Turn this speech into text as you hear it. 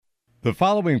The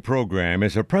following program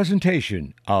is a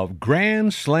presentation of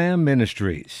Grand Slam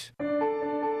Ministries.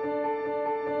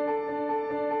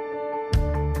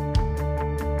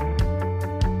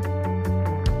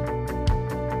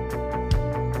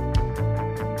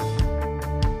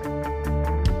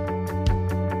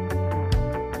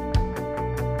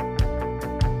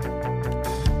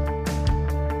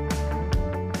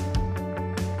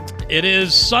 It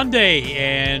is Sunday,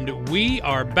 and we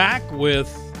are back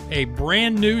with a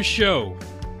brand new show.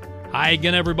 Hi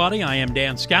again, everybody. I am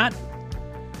Dan Scott.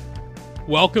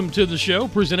 Welcome to the show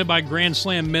presented by Grand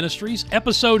Slam Ministries,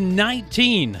 episode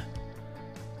 19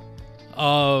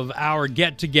 of our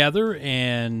get-together.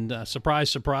 And surprise,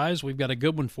 surprise, we've got a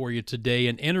good one for you today,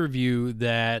 an interview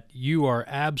that you are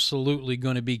absolutely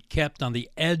going to be kept on the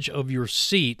edge of your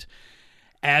seat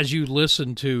as you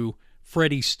listen to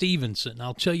Freddy Stevenson.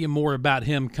 I'll tell you more about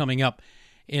him coming up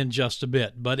in just a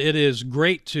bit. But it is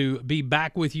great to be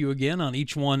back with you again on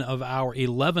each one of our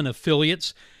 11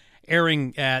 affiliates,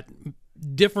 airing at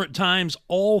different times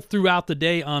all throughout the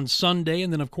day on Sunday.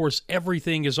 And then, of course,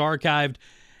 everything is archived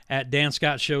at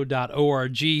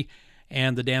danscottshow.org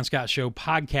and the Dan Scott Show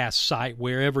podcast site,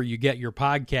 wherever you get your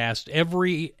podcast.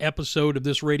 Every episode of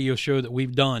this radio show that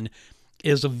we've done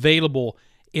is available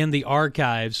in the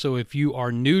archives. So if you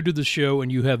are new to the show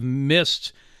and you have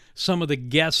missed some of the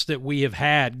guests that we have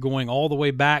had going all the way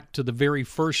back to the very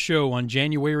first show on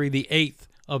January the 8th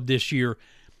of this year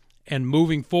and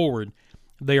moving forward,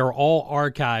 they are all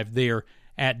archived there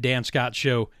at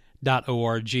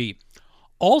danscottshow.org.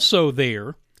 Also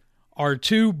there are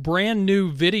two brand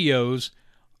new videos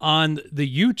on the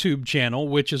YouTube channel,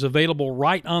 which is available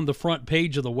right on the front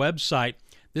page of the website.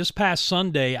 This past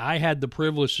Sunday, I had the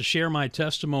privilege to share my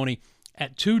testimony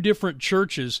at two different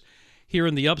churches here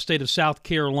in the upstate of South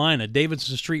Carolina,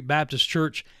 Davidson Street Baptist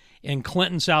Church in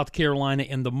Clinton, South Carolina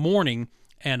in the morning,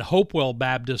 and Hopewell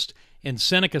Baptist in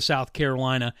Seneca, South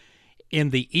Carolina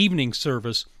in the evening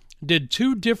service. Did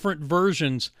two different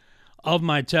versions of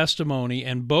my testimony,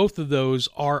 and both of those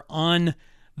are on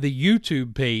the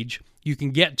YouTube page. You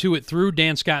can get to it through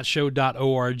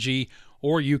danscottshow.org,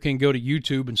 or you can go to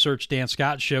YouTube and search Dan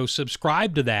Scott Show,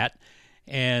 subscribe to that,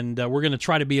 and we're going to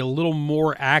try to be a little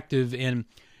more active in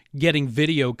getting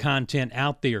video content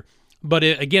out there. But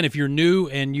again, if you're new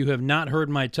and you have not heard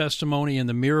my testimony and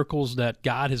the miracles that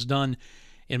God has done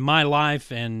in my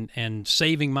life and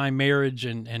saving my marriage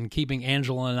and keeping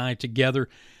Angela and I together,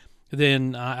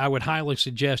 then I would highly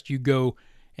suggest you go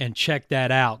and check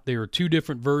that out. There are two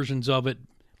different versions of it,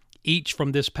 each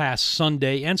from this past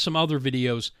Sunday, and some other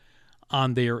videos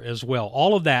on there as well.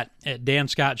 All of that at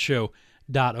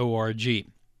danscottshow.org.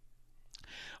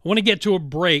 I want to get to a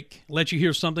break, let you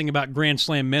hear something about Grand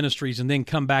Slam Ministries, and then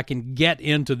come back and get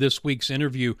into this week's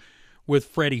interview with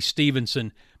Freddy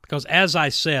Stevenson. Because as I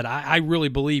said, I really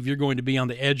believe you're going to be on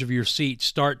the edge of your seat,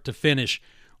 start to finish,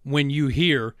 when you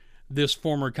hear this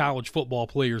former college football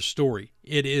player's story.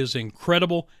 It is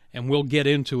incredible, and we'll get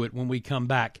into it when we come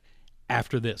back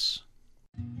after this.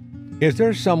 Is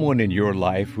there someone in your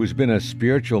life who's been a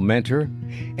spiritual mentor,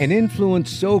 an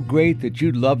influence so great that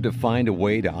you'd love to find a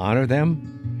way to honor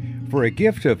them? For a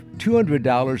gift of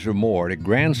 $200 or more to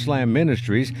Grand Slam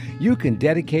Ministries, you can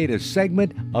dedicate a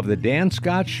segment of the Dan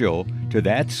Scott Show to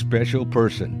that special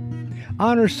person.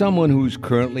 Honor someone who's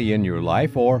currently in your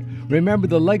life, or remember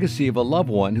the legacy of a loved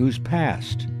one who's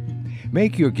passed.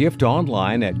 Make your gift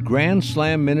online at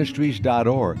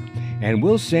grandslamministries.org, and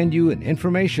we'll send you an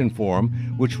information form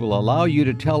which will allow you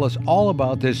to tell us all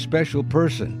about this special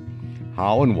person,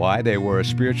 how and why they were a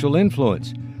spiritual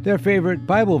influence, their favorite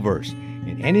Bible verse,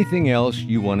 and anything else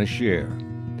you want to share.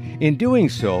 In doing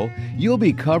so, you'll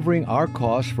be covering our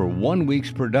costs for 1 week's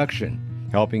production,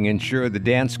 helping ensure the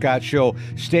Dan Scott Show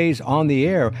stays on the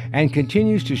air and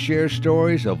continues to share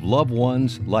stories of loved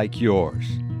ones like yours.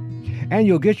 And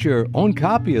you'll get your own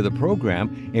copy of the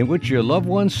program in which your loved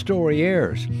one's story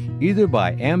airs, either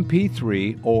by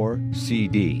MP3 or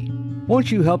CD.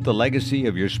 Won't you help the legacy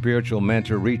of your spiritual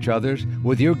mentor reach others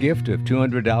with your gift of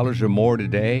 $200 or more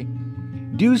today?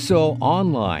 Do so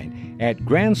online at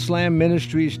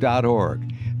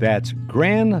grandslamministries.org. That's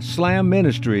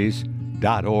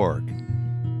grandslamministries.org.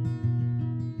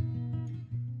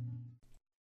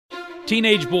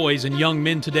 Teenage boys and young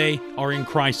men today are in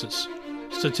crisis.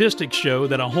 Statistics show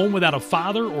that a home without a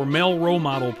father or male role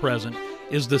model present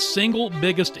is the single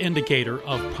biggest indicator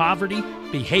of poverty,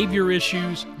 behavior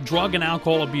issues, drug and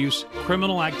alcohol abuse,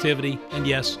 criminal activity, and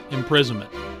yes, imprisonment.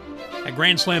 At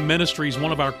Grand Slam Ministries,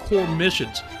 one of our core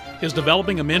missions is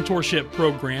developing a mentorship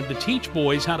program to teach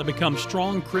boys how to become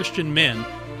strong Christian men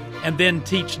and then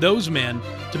teach those men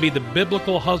to be the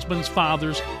biblical husbands,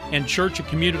 fathers, and church and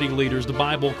community leaders the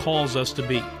Bible calls us to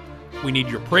be. We need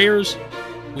your prayers,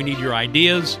 we need your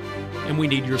ideas, and we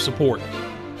need your support.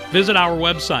 Visit our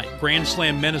website,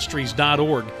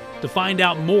 grandslamministries.org, to find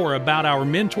out more about our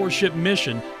mentorship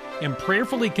mission and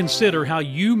prayerfully consider how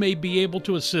you may be able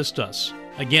to assist us.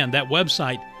 Again, that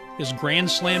website is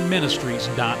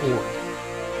grandslamministries.org.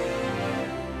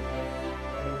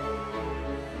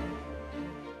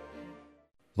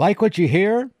 Like what you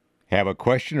hear? Have a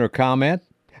question or comment?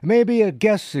 Maybe a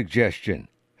guest suggestion?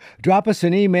 Drop us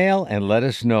an email and let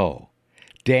us know.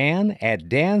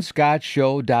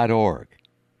 Dan@danscottshow.org.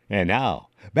 And now,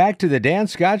 back to the Dan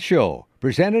Scott Show,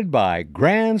 presented by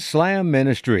Grand Slam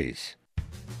Ministries.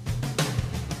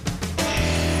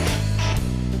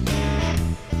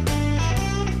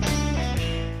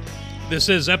 This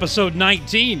is episode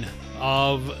 19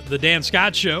 of the Dan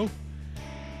Scott Show,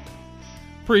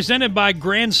 presented by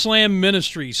Grand Slam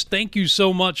Ministries. Thank you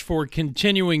so much for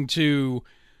continuing to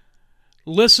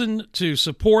listen, to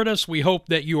support us. We hope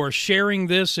that you are sharing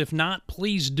this. If not,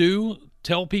 please do.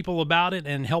 Tell people about it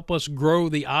and help us grow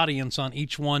the audience on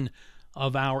each one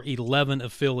of our 11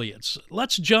 affiliates.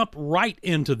 Let's jump right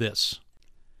into this.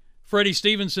 Freddy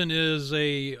Stevenson is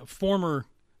a former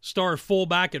star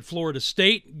fullback at Florida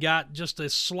State, got just a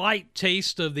slight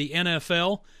taste of the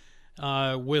NFL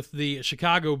with the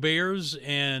Chicago Bears,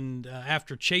 and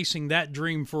after chasing that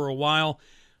dream for a while,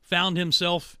 found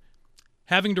himself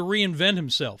having to reinvent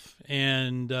himself.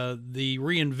 And the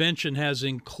reinvention has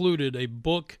included a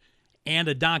book and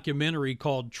a documentary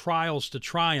called Trials to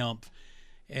Triumph,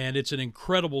 and it's an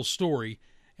incredible story,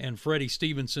 and Freddy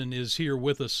Stevenson is here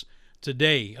with us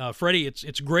today. Freddy,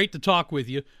 it's great to talk with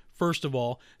you, first of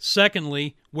all.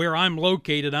 Secondly, where I'm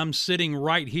located, I'm sitting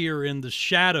right here in the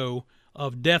shadow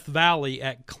of Death Valley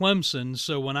at Clemson,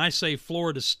 so when I say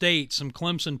Florida State, some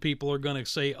Clemson people are going to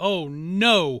say, oh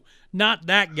no, not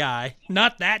that guy,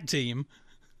 not that team.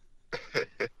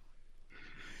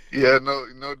 Yeah,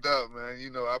 no doubt,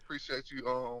 man. I appreciate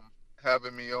you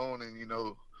having me on, and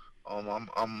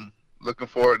I'm looking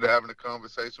forward to having a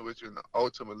conversation with you, and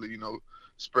ultimately,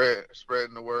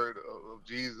 spreading the word of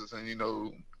Jesus, and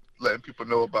letting people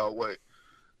know about what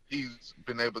he's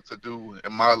been able to do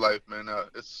in my life, man.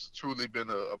 It's truly been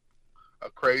a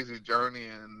crazy journey,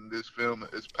 and this film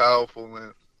is powerful,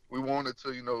 and we wanted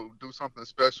to, do something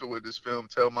special with this film,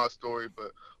 tell my story,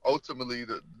 but ultimately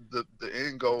the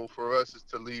end goal for us is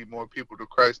to lead more people to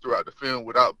Christ throughout the film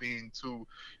without being too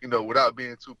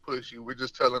pushy. We're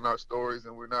just telling our stories,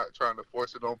 and we're not trying to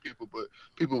force it on people, but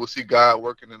people will see God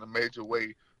working in a major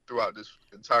way throughout this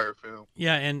entire film.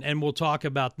 Yeah, and we'll talk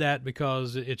about that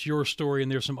because it's your story,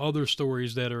 and there's some other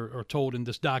stories that are told in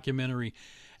this documentary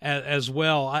as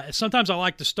well. Sometimes I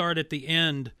like to start at the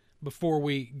end before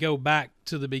we go back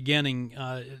to the beginning.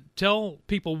 Tell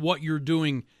people what you're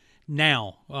doing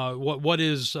now. What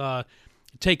is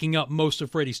taking up most of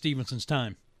Freddy Stevenson's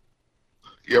time?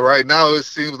 Yeah, right now it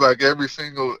seems like every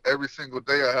single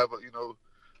day I have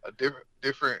a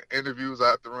different interviews I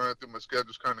have to run through. My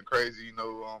schedule's kind of crazy. A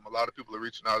lot of people are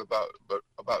reaching out about the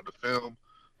film,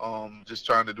 just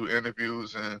trying to do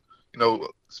interviews and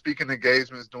speaking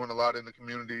engagements, doing a lot in the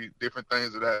community, different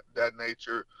things of that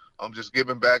nature. Just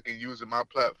giving back and using my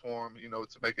platform,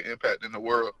 to make an impact in the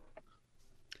world.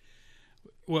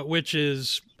 Which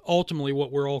is ultimately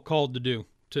what we're all called to do,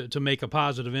 to make a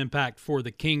positive impact for the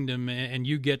kingdom, and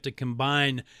you get to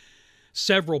combine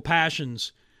several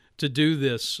passions to do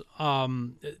this.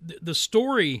 The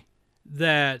story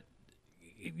that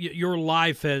your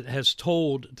life has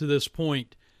told to this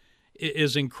point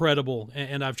is incredible,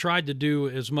 and I've tried to do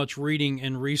as much reading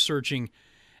and researching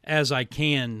as I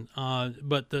can,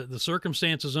 but the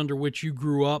circumstances under which you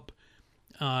grew up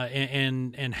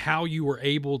and how you were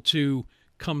able to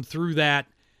come through that,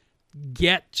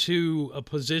 get to a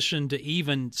position to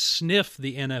even sniff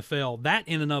the NFL, that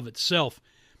in and of itself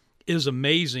is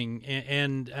amazing.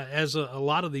 And as a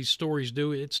lot of these stories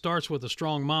do, it starts with a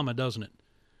strong mama, doesn't it?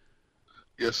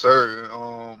 Yes, sir.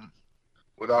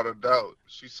 Without a doubt,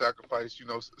 she sacrificed,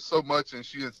 so much, and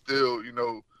she instilled,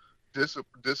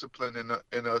 discipline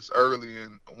in us early.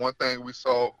 And one thing we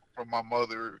saw from my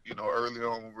mother, early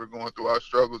on when we were going through our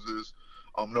struggles is,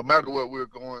 no matter what we were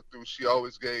going through, she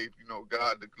always gave,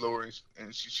 God the glory,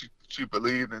 and she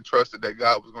believed and trusted that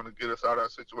God was going to get us out of our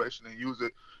situation and use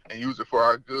it for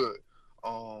our good.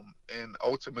 And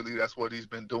ultimately, that's what he's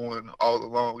been doing all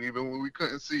along, even when we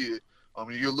couldn't see it.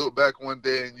 You look back one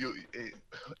day and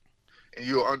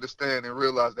you'll understand and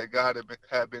realize that God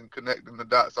had been connecting the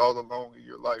dots all along in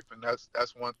your life, and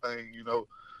that's one thing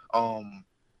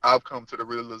I've come to the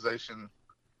realization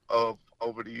of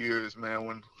over the years, man.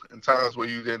 When in times where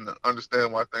you didn't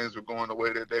understand why things were going the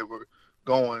way that they were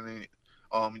going,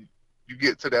 and you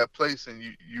get to that place and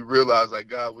you realize like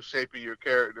God was shaping your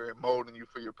character and molding you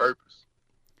for your purpose.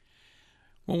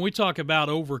 When we talk about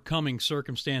overcoming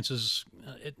circumstances,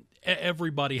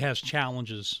 everybody has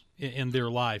challenges in their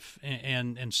life,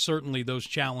 and certainly those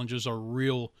challenges are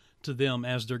real to them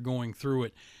as they're going through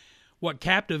it. What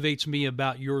captivates me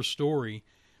about your story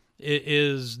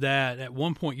is that at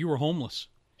one point you were homeless,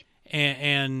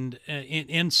 and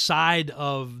inside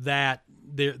of that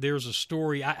there's a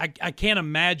story. I can't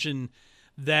imagine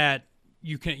that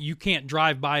you can't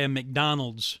drive by a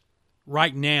McDonald's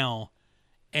right now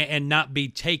and not be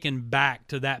taken back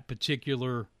to that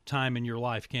particular time in your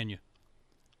life, can you?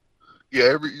 Yeah,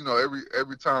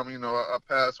 every time I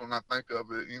pass, when I think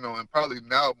of it, and probably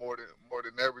now more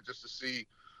than ever, just to see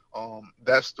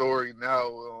that story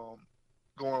now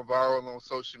going viral on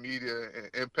social media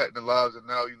and impacting lives, and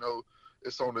now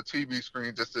it's on the TV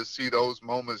screen, just to see those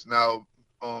moments now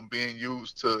being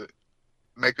used to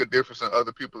make a difference in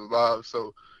other people's lives.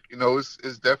 So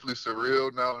it's definitely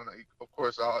surreal now, and of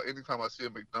course, anytime I see a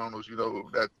McDonald's,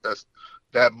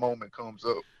 that moment comes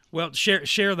up. Well,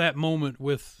 share that moment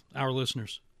with our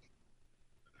listeners.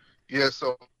 Yeah,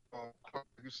 so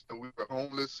we were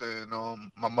homeless, and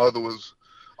my mother was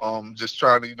just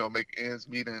trying to make ends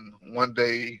meet. And one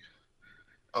day,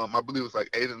 I believe it was like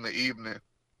 8 in the evening,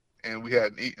 and we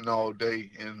hadn't eaten all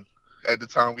day. And at the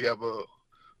time, we have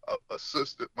a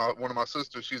sister, one of my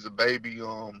sisters. She's a baby,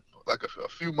 like a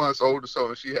few months old or so,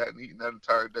 and she hadn't eaten that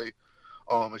entire day.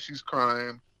 And she's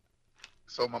crying.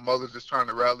 So my mother's just trying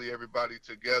to rally everybody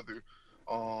together.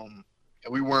 And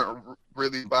we weren't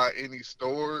really by any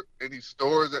stores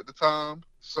at the time.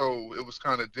 So it was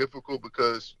kind of difficult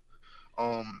because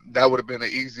that would have been an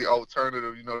easy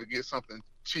alternative, to get something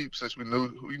cheap, since we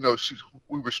knew,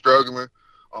 we were struggling,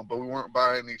 but we weren't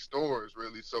buying these stores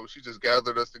really. So she just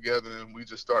gathered us together and we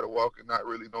just started walking, not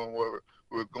really knowing where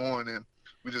we were going. And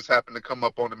we just happened to come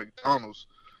up on the McDonald's,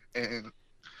 and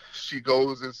she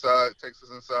goes inside, takes us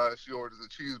inside. She orders a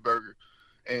cheeseburger,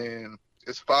 and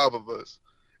it's 5 of us,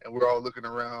 and we're all looking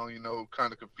around,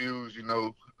 kind of confused,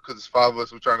 because it's 5 of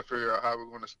us. We're trying to figure out how we're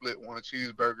going to split one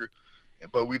cheeseburger,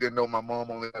 but we didn't know my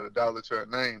mom only had $1 to her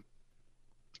name,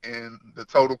 and the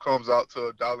total comes out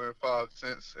to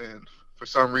 $1.05. And for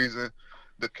some reason,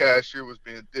 the cashier was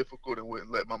being difficult and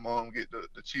wouldn't let my mom get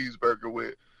the cheeseburger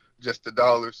with just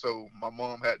 $1. So my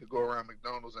mom had to go around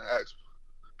McDonald's and ask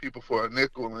people for a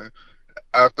nickel, and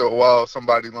after a while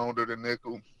somebody loaned her the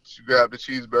nickel. She grabbed the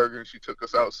cheeseburger and she took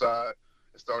us outside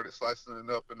and started slicing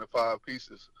it up into 5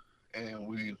 pieces, and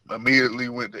we immediately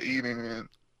went to eating, and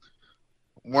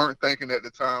weren't thinking at the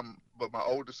time, but my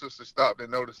older sister stopped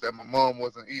and noticed that my mom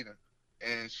wasn't eating,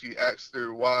 and she asked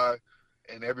her why,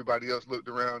 and everybody else looked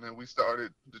around, and we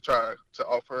started to try to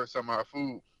offer her some of our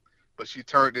food, but she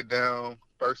turned it down,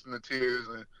 burst into tears,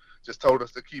 and just told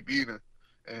us to keep eating.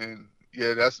 And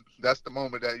yeah, that's the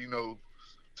moment that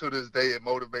to this day it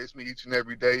motivates me each and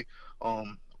every day. Of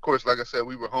course, like I said,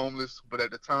 we were homeless, but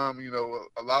at the time,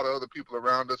 a lot of other people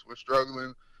around us were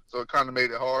struggling, so it kind of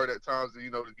made it hard at times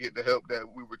to get the help that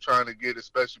we were trying to get.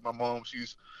 Especially my mom,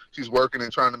 she's working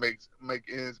and trying to make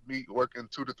ends meet, working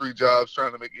 2 to 3 jobs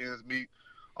trying to make ends meet.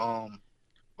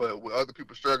 But with other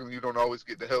people struggling, you don't always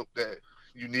get the help that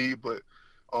you need. But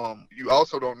you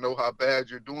also don't know how bad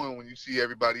you're doing when you see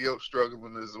everybody else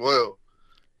struggling as well.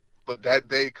 But that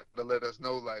day kind of let us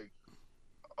know, like,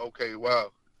 okay,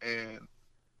 wow. And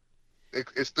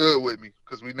it stood with me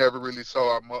because we never really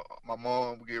saw my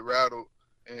mom get rattled.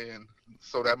 And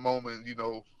so that moment,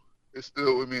 it's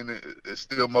still with me, and it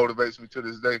still motivates me to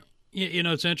this day.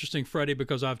 It's interesting, Freddie,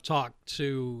 because I've talked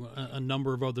to a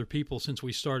number of other people since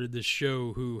we started this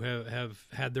show who have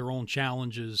had their own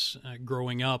challenges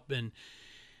growing up,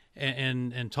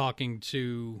 and talking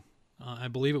to, I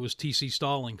believe it was T.C.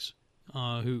 Stallings,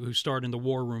 who starred in the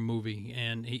War Room movie,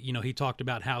 and he talked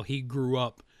about how he grew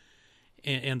up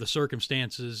and the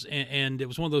circumstances, and it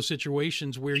was one of those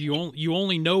situations where you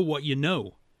only know what you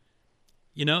know,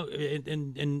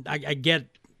 and I get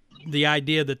the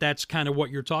idea that that's kind of what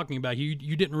you're talking about.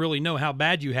 You didn't really know how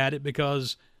bad you had it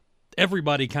because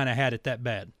everybody kind of had it that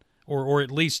bad, or at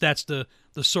least that's the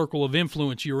circle of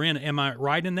influence you're in. Am I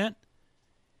right in that?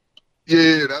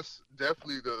 Yeah, that's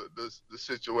definitely the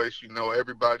situation.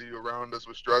 Everybody around us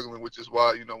was struggling, which is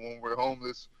why, when we're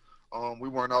homeless, we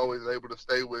weren't always able to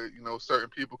stay with, certain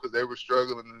people because they were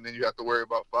struggling, and then you have to worry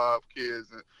about 5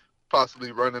 kids and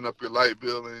possibly running up your light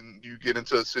bill, and you get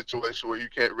into a situation where you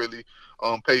can't really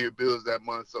pay your bills that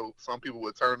month. So some people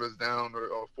would turn us down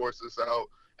or force us out,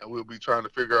 and we'll be trying to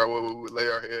figure out where we would lay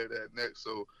our head at next.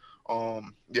 So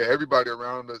yeah, everybody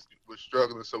around us was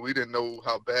struggling, so we didn't know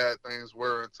how bad things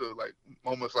were until like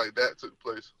moments like that took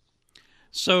place.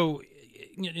 So,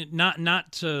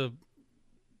 not to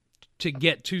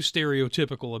get too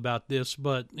stereotypical about this,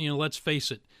 but let's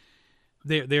face it,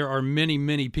 there are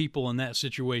many people in that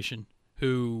situation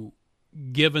who,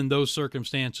 given those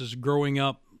circumstances, growing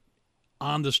up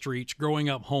on the streets, growing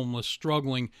up homeless,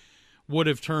 struggling, would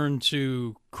have turned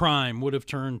to crime, would have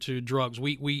turned to drugs.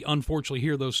 We unfortunately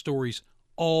hear those stories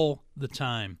all the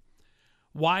time.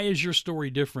 Why is your story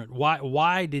different?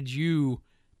 Why did you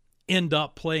end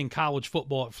up playing college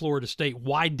football at Florida State?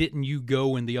 Why didn't you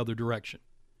go in the other direction?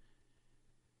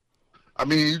 I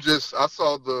mean, I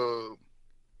saw the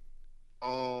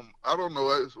I don't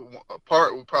know, a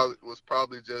part was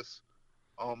probably just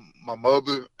my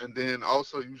mother, and then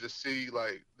also you just see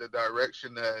like the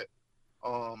direction that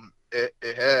it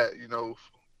had,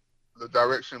 the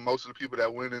direction most of the people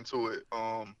that went into it.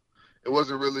 It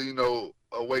wasn't really,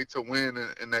 a way to win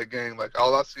in that game. Like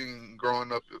all I seen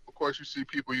growing up, of course you see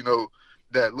people,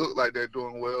 that look like they're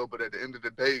doing well, but at the end of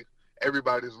the day,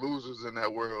 everybody's losers in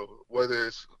that world, whether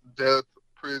it's death,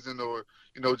 prison, or,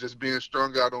 just being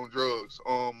strung out on drugs,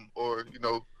 or,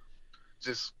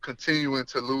 just continuing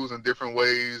to lose in different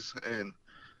ways and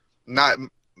not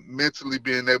mentally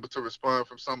being able to respond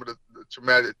from some of the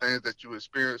traumatic things that you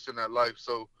experience in that life.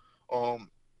 So,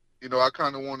 I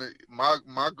kind of wanted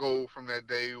my goal from that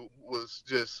day was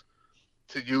just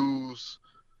to use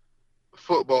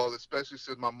football, especially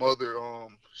since my mother,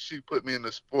 she put me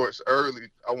into sports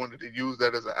early. I wanted to use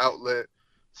that as an outlet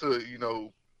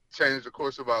to, change the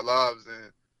course of our lives.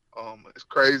 And it's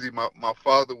crazy. My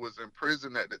father was in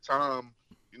prison at the time,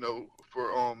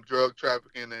 for drug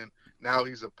trafficking, and now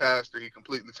he's a pastor. He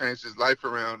completely changed his life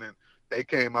around, and they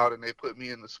came out and they put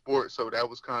me in the sport. So that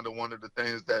was kind of one of the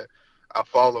things that I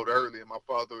followed early. And my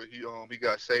father, he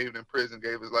got saved in prison,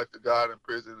 gave his life to God in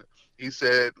prison. He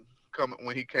said,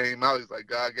 when he came out, he's like,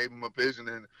 God gave him a vision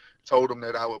and told him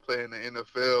that I would play in the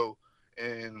NFL.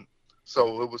 And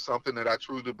so it was something that I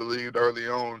truly believed early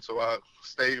on. So I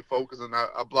stayed focused, and I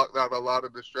blocked out a lot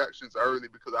of distractions early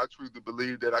because I truly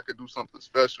believed that I could do something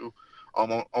special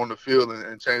on the field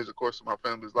and change the course of my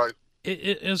family's life.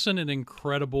 Isn't it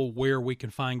incredible where we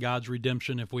can find God's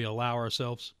redemption if we allow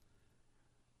ourselves?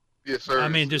 Yes, sir. I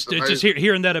mean, just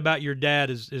hearing that about your dad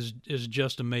is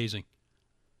just amazing.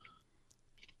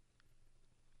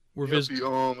 We're visiting.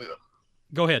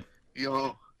 Go ahead. He's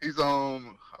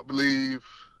I believe,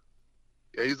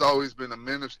 yeah, he's always been a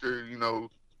minister,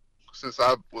 since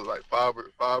I was like five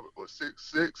or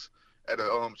six at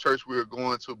a church we were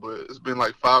going to, but it's been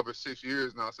like 5 or 6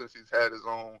 years now since he's had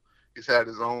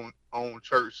his own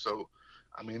church. So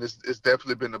I mean, it's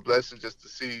definitely been a blessing just to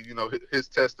see, his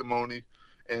testimony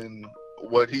and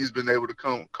what he's been able to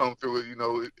come through it.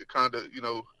 It kind of,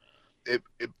 it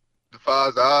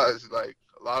defies the odds. Like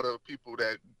a lot of people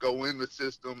that go in the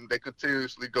system, they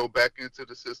continuously go back into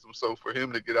the system. So for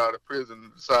him to get out of prison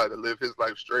and decide to live his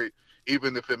life straight,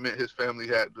 even if it meant his family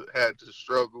had to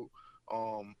struggle,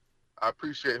 I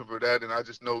appreciate him for that. And I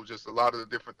just know just a lot of the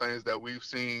different things that we've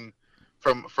seen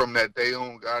from that day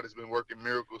on. God has been working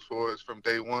miracles for us from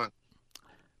day one.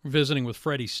 We're visiting with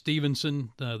Freddy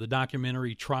Stevenson. The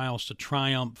documentary Trials to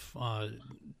Triumph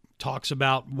talks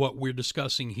about what we're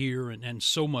discussing here and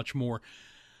so much more.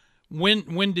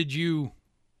 When did you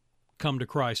come to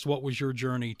Christ? What was your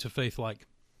journey to faith like?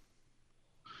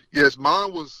 Yes,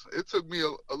 it took me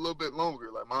a little bit longer.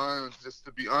 Like mine, just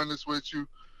to be honest with you,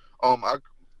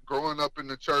 growing up in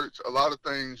the church, a lot of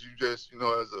things you just,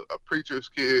 as a preacher's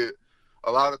kid,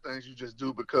 a lot of things you just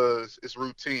do because it's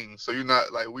routine. So you're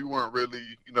not like, we weren't really,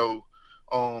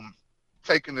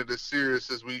 taking it as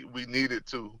serious as we needed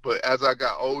to. But as I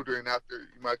got older and after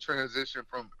my transition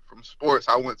from sports,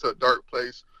 I went to a dark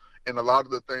place. And a lot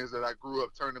of the things that I grew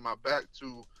up turning my back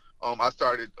to, I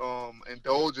started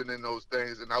indulging in those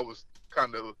things. And I was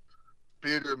kind of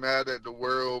bitter, mad at the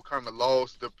world, kind of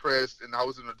lost, depressed, and I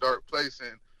was in a dark place.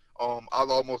 And I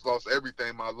almost lost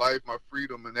everything, my life, my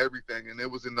freedom, and everything. And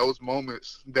it was in those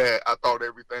moments that I thought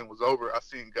everything was over. I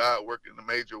seen God work in a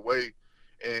major way.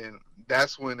 And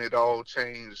that's when it all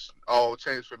changed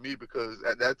for me, because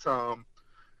at that time,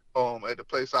 at the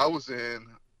place I was in,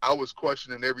 I was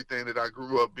questioning everything that I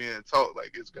grew up being taught.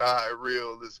 Like, is God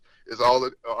real?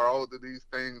 Are all of these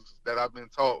things that I've been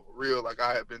taught real? Like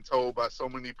I had been told by so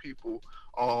many people,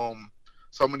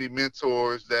 so many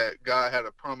mentors, that God had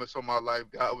a promise on my life.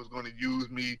 God was going to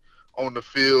use me on the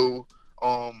field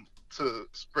to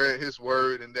spread his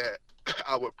word, and that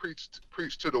I would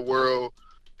preach to the world.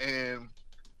 And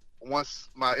once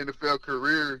my NFL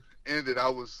career ended, I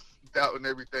was doubting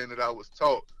everything that I was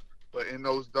taught. But in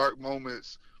those dark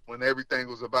moments when everything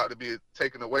was about to be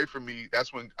taken away from me,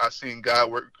 that's when I seen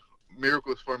God work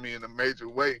miracles for me in a major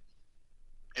way.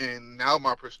 And now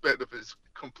my perspective is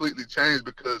completely changed,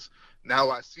 because now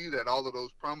I see that all of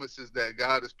those promises that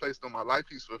God has placed on my life,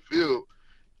 He's fulfilled.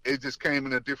 It just came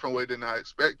in a different way than I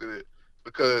expected it,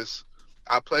 because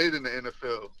I played in the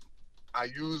NFL. I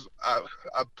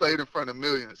played in front of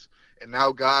millions, and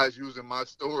now God's using my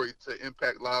story to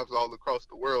impact lives all across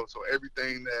the world. So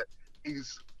everything that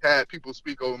He's had people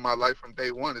speak over my life from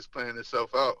day one is playing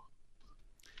itself out.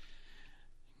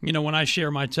 You know, when I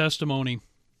share my testimony,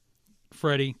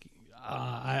 Freddie,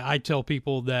 I tell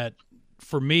people that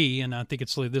for me, and I think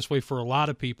it's this way for a lot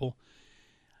of people,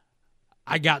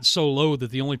 I got so low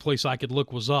that the only place I could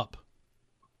look was up.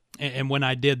 And when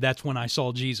I did, that's when I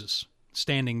saw Jesus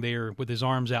standing there with his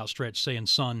arms outstretched saying,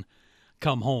 "Son,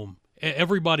 come home."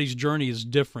 Everybody's journey is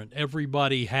different.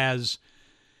 Everybody has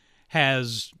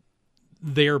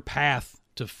their path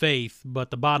to faith, but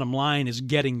the bottom line is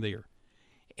getting there.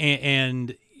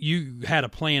 And you had a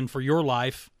plan for your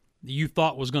life that you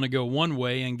thought was going to go one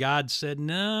way, and God said,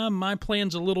 "Nah, my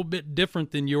plan's a little bit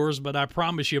different than yours, but I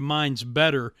promise you mine's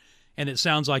better." And it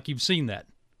sounds like you've seen that.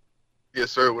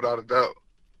 Yes, sir, without a doubt.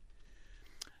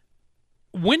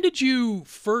 When did you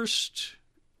first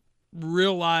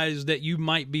realize that you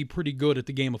might be pretty good at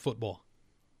the game of football?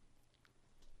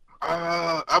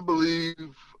 I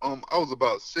believe I was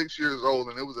about 6 years old,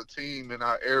 and it was a team in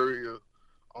our area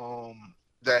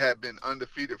that had been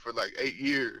undefeated for like 8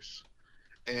 years.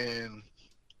 And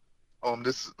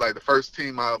this is like the first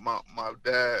team my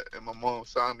dad and my mom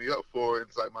signed me up for.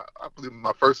 It's like I believe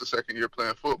my first or second year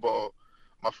playing football,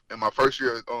 in my first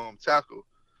year tackle.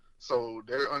 So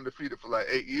they're undefeated for like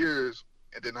 8 years,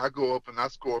 and then I go up and I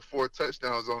score 4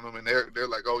 touchdowns on them, and they're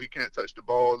like, "Oh, he can't touch the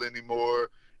ball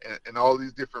anymore," and all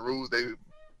these different rules they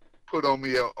put on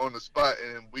me on the spot,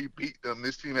 and we beat them.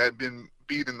 This team had been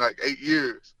beaten like 8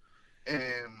 years,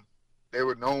 and they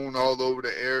were known all over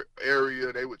the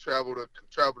area. They would travel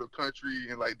the country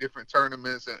in like different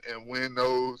tournaments and win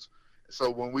those.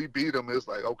 So when we beat them, it's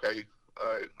like, okay,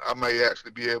 I may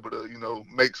actually be able to,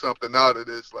 make something out of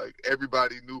this. Like,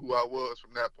 everybody knew who I was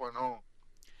from that point on.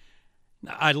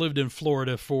 I lived in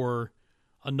Florida for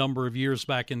a number of years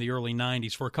back in the early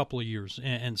 90s, for a couple of years.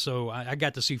 And so I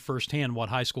got to see firsthand what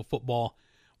high school football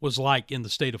was like in the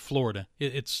state of Florida.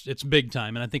 It's big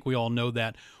time, and I think we all know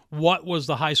that. What was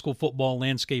the high school football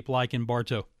landscape like in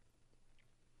Bartow?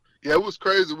 Yeah, it was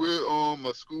crazy. We're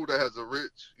a school that has a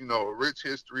rich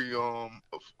history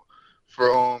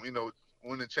for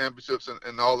winning championships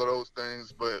and all of those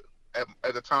things. But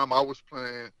at the time I was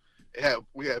playing, it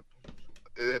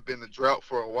had been a drought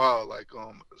for a while, like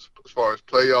as far as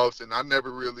playoffs, and I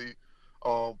never really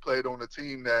played on a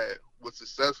team that was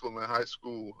successful in high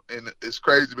school. And it's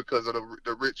crazy because of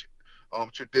the rich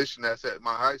tradition that's at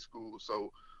my high school.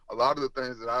 So a lot of the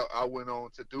things that I went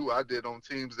on to do, I did on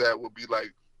teams that would be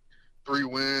like 3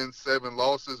 wins, 7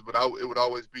 losses, but it would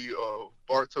always be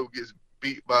Bartow gets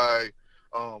beat by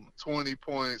 20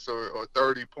 points or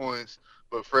 30 points,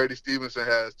 but Freddy Stevenson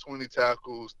has 20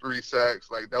 tackles, 3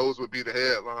 sacks. Like, those would be the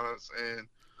headlines. And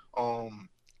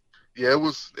yeah, it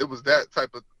was that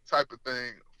type of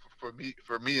thing for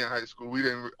me in high school.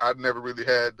 I never really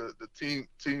had the team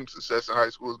success in high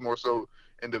school. It was more so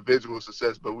individual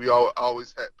success, but we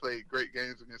always had played great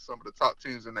games against some of the top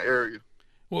teams in the area.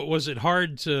 Well, was it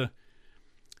hard to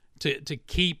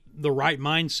keep the right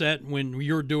mindset when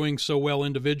you're doing so well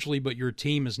individually, but your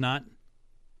team is not?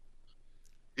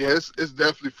 Yeah, it's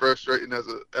definitely frustrating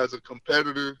as a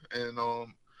competitor, and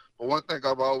but one thing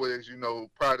I've always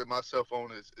prided myself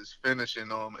on is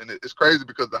finishing. And it's crazy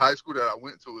because the high school that I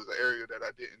went to is an area that I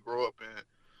didn't grow up in.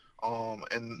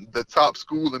 And the top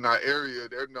school in our area,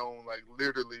 they're known like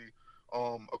literally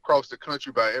across the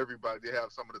country by everybody. They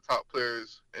have some of the top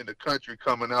players in the country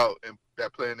coming out and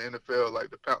that play in the NFL, like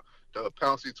the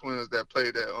Pouncey twins that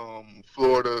played at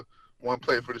Florida. One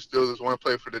played for the Steelers, one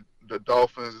played for the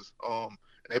Dolphins. And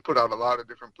they put out a lot of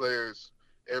different players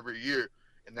every year.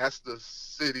 And that's the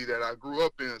city that I grew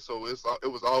up in. So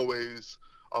it was always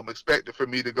expected for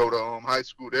me to go to high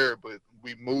school there. But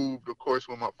we moved, of course,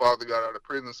 when my father got out of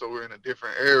prison, so we're in a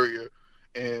different area.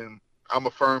 And I'm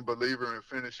a firm believer in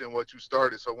finishing what you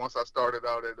started. So once I started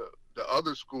out at the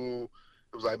other school,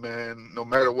 it was like, man, no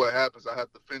matter what happens, I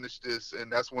have to finish this.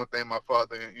 And that's one thing my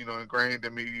father, ingrained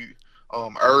in me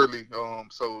early.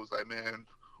 So it was like, man,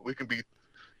 we can be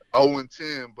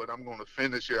 0-10, but I'm going to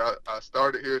finish here. I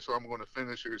started here, so I'm going to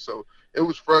finish here. So it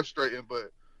was frustrating,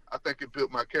 but I think it built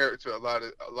my character a lot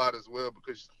as well,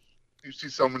 because you see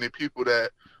so many people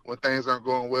that when things aren't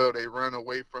going well, they run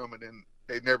away from it and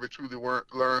they never truly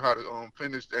learn how to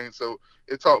finish things. So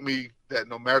it taught me that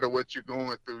no matter what you're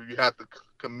going through, you have to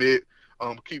commit,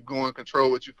 keep going,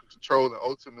 control what you can control, and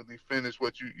ultimately finish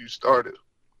what you started.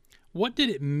 What did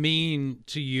it mean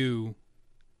to you,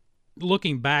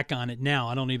 looking back on it now?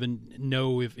 I don't even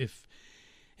know if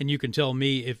and you can tell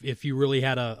me if you really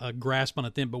had a grasp on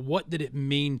it then, but what did it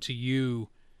mean to you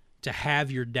to have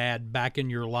your dad back in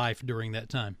your life during that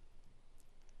time?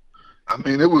 I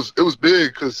mean, it was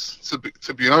big because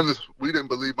to be honest, we didn't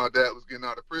believe my dad was getting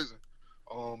out of prison.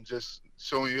 Just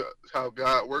showing you how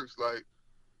God works. Like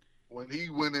when he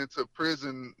went into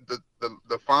prison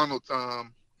the final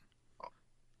time,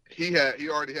 he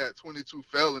already had 22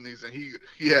 felonies, and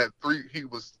he had three. He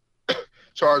was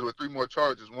charged with three more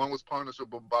charges. One was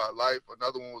punishable by life.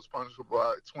 Another one was punishable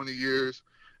by 20 years,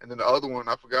 and then the other one,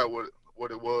 I forgot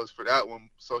what it was for that one.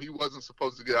 So he wasn't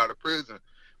supposed to get out of prison.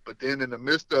 But then in the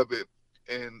midst of it,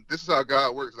 and this is how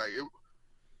God works. Like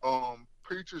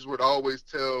preachers would always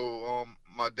tell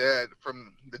my dad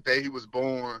from the day he was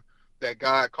born that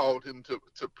God called him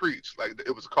to preach. Like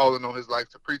it was calling on his life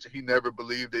to preach, and he never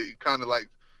believed it. He kind of like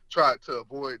tried to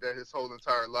avoid that his whole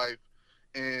entire life.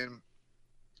 And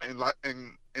in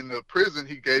the prison,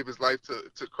 he gave his life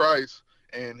to Christ,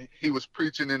 and he was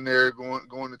preaching in there,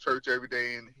 going to church every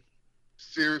day, and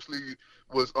seriously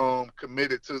was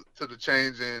committed to the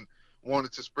change and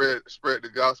wanted to spread the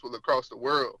gospel across the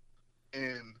world.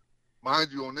 And mind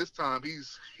you, on this time,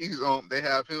 he's they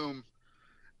have him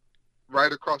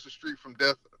right across the street from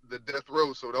the death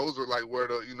row. So those are like where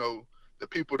the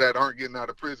people that aren't getting out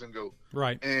of prison go.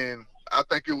 Right. And I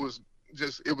think it was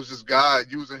just God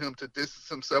using him to distance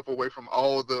himself away from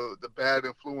all the bad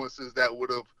influences that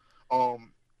would have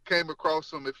came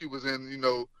across him if he was in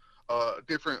a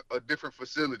different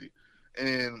facility.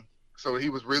 And so he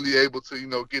was really able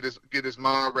to get his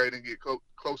mind right and get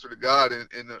closer to God. And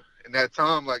in that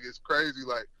time, like, it's crazy.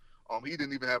 Like he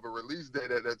didn't even have a release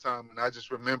date at that time. And I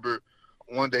just remember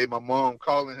one day my mom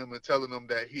calling him and telling him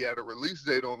that he had a release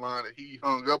date online, and he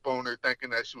hung up on her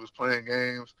thinking that she was playing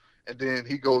games. And then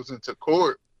he goes into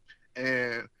court,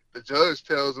 and the judge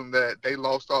tells him that they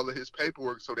lost all of his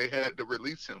paperwork, so they had to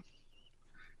release him.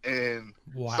 And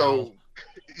wow. So,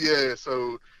 yeah,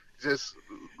 so just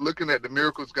looking at the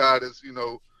miracles God has,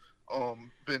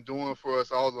 been doing for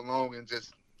us all along, and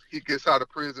just he gets out of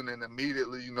prison and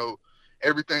immediately,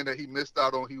 everything that he missed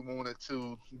out on, he wanted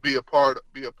to be a part of.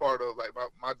 Like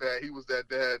my dad, he was that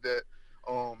dad that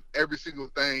every single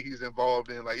thing he's involved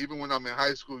in. Like even when I'm in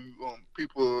high school,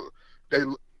 people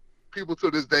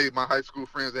to this day, my high school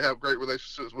friends, they have great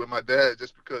relationships with my dad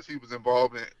just because he was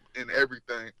involved in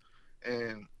everything.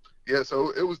 And yeah,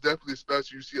 so it was definitely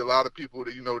special. You see a lot of people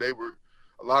that they were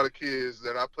a lot of kids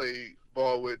that I played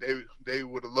ball with. They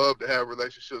would have loved to have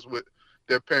relationships with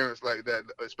their parents like that,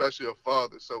 especially a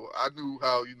father. So I knew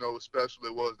how special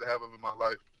it was to have him in my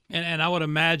life. And I would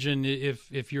imagine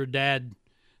if your dad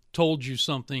told you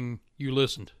something, you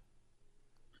listened.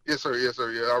 Yes, sir.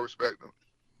 Yeah, I respect him.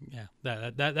 Yeah,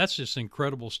 that's just an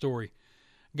incredible story.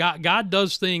 God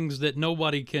does things that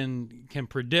nobody can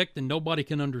predict and nobody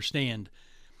can understand.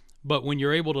 But when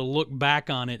you're able to look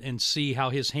back on it and see how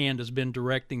his hand has been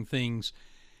directing things,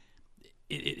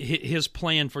 his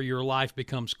plan for your life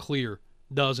becomes clear,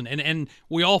 doesn't it? And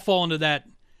we all fall into that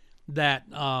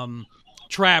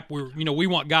trap where we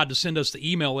want God to send us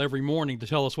the email every morning to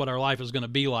tell us what our life is going to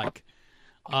be like,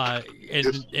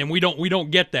 and we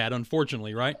don't get that,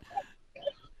 unfortunately, right?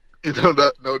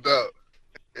 No doubt.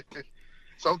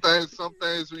 Some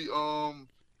things we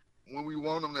when we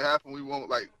want them to happen, we won't.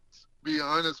 Like, being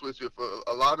honest with you, if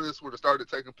a lot of this would have started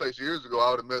taking place years ago, I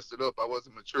would have messed it up. I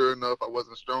wasn't mature enough. I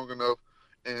wasn't strong enough,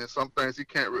 and some things he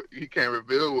can't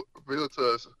reveal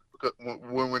to us because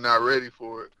when we're not ready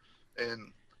for it.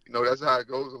 And that's how it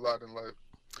goes a lot in life.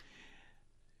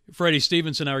 Freddy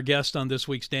Stevenson, our guest on this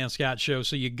week's Dan Scott Show.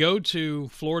 So you go to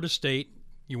Florida State,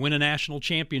 you win a national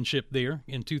championship there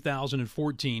in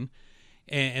 2014,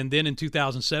 and then in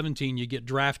 2017 you get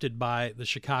drafted by the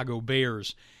Chicago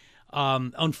Bears.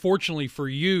 Unfortunately for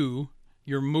you,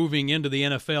 you're moving into the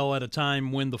NFL at a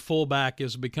time when the fullback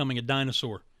is becoming a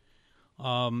dinosaur,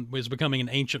 is becoming an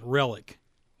ancient relic.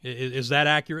 Is that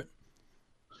accurate?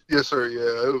 Yes, sir.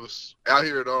 Yeah, it was. I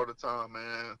hear it all the time,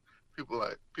 man.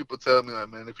 People tell me, like,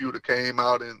 man, if you would have came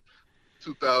out in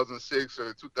 2006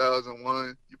 or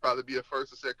 2001, you'd probably be a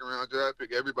first or second round draft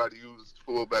pick. Everybody used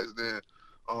fullbacks then.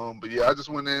 But yeah, I just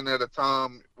went in at a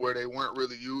time where they weren't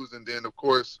really used, and then of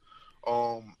course,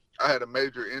 I had a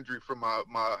major injury from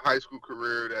my high school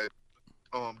career that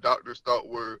doctors thought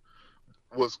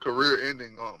was career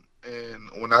ending. And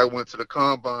when I went to the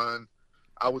combine,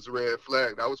 I was red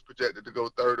flagged. I was projected to go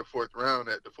third or fourth round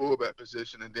at the fullback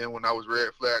position, and then when I was red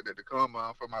flagged at the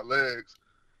combine for my leg,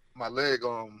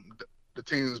 the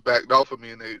teams backed off of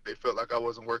me, and they felt like I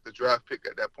wasn't worth the draft pick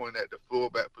at that point at the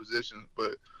fullback position.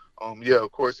 But yeah,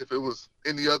 of course, if it was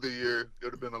any other year, it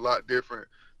would have been a lot different.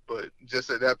 But just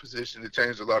at that position, it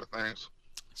changed a lot of things.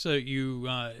 So you,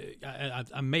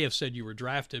 I may have said you were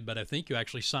drafted, but I think you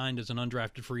actually signed as an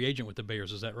undrafted free agent with the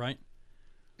Bears. Is that right?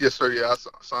 Yes, sir. Yeah, I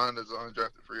signed as an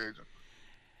undrafted free agent.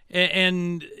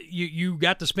 And you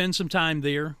got to spend some time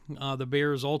there. The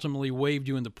Bears ultimately waived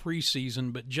you in the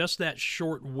preseason, but just that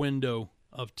short window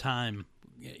of time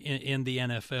in the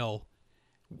NFL,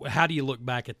 how do you look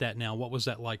back at that now? What was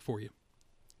that like for you?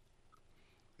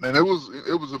 Man, it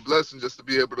was a blessing just to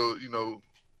be able to,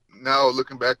 now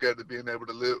looking back at it, being able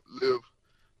to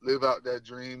live out that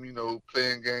dream,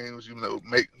 playing games,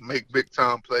 make big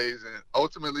time plays, and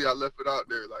ultimately I left it out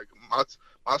there. Like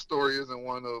my story isn't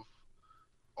one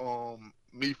of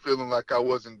me feeling like I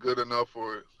wasn't good enough,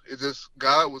 or it's just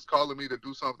God was calling me to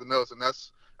do something else, and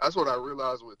that's what I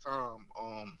realized with time.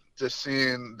 Just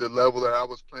seeing the level that I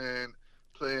was playing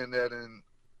at, and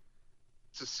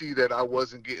to see that I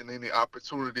wasn't getting any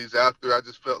opportunities after, I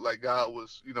just felt like God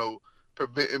was,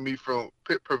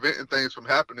 preventing things from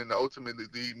happening to ultimately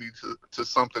lead me to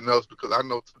something else. Because I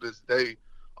know to this day,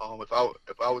 if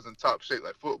I was in top shape,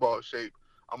 like football shape,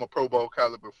 I'm a Pro Bowl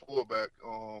caliber fullback.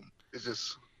 It's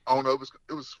just, I don't know,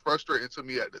 it was frustrating to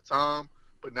me at the time,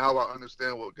 but now I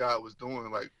understand what God was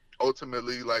doing. Like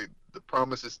ultimately, like the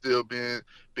promise is still being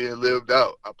lived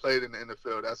out. I played in the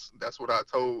NFL. That's what I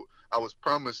was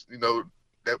promised.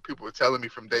 That people were telling me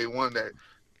from day one that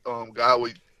God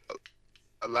would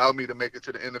allow me to make it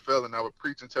to the NFL, and I would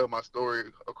preach and tell my story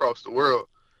across the world.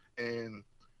 And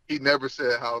he never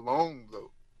said how long though,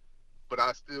 but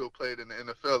I still played in the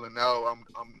NFL, and now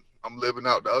I'm living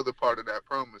out the other part of that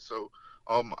promise. So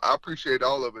I appreciate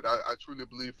all of it. I truly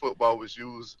believe football was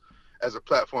used as a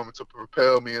platform to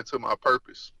propel me into my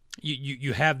purpose.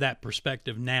 You have that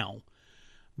perspective now,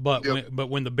 but Yep.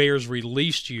 when the Bears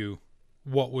released you,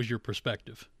 what was your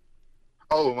perspective?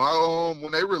 Oh,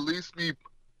 when they released me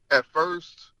at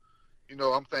first,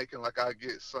 I'm thinking like I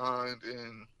get signed,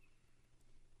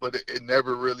 but it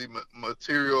never really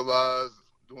materialized.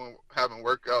 Having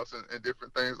workouts and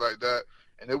different things like that,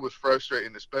 and it was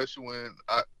frustrating, especially when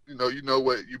you know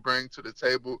what you bring to the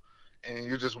table, and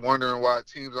you're just wondering why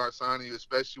teams aren't signing you,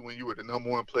 especially when you were the number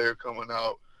one player coming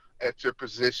out at your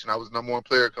position. I was the number one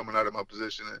player coming out of my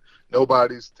position, and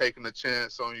nobody's taking a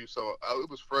chance on you. So it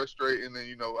was frustrating,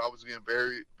 and I was getting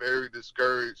very, very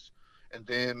discouraged. And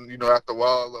then after a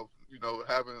while of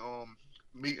having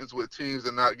meetings with teams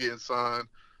and not getting signed,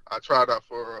 I tried out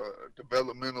for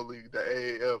developmental league, the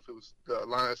AAF. It was the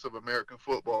Alliance of American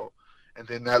Football, and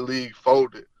then that league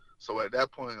folded. So at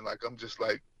that point, like I'm just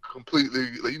like completely,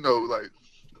 like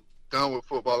done with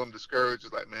football. I'm discouraged.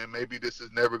 It's like, man, maybe this is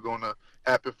never gonna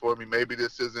happen for me. Maybe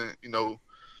this isn't,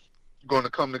 going to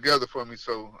come together for me.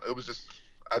 So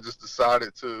I just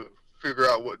decided to figure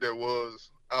out what there was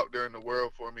out there in the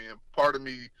world for me. And part of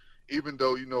me, even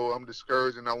though I'm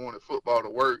discouraged and I wanted football to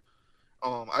work,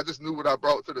 I just knew what I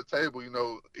brought to the table.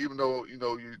 Even though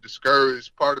you're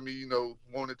discouraged, part of me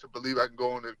wanted to believe I can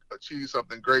go on to achieve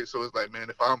something great. So it's like, man,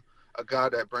 if I'm a guy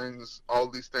that brings all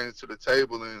these things to the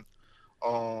table, and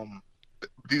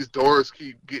these doors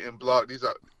keep getting blocked,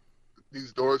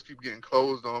 these doors keep getting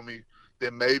closed on me,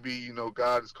 then maybe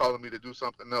God is calling me to do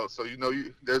something else. So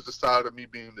there's the side of me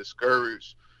being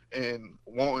discouraged and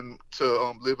wanting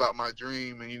to live out my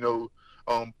dream,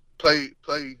 and play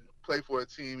for a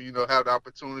team, have the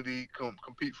opportunity,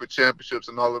 compete for championships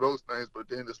and all of those things. But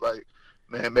then it's like,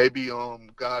 man, maybe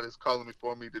God is calling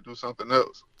for me to do something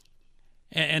else.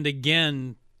 And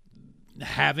again,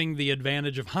 having the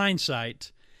advantage of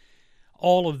hindsight,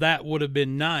 all of that would have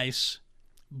been nice,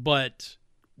 but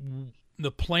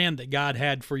the plan that God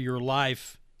had for your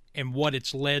life and what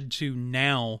it's led to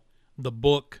now, the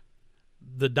book,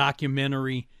 the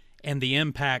documentary, and the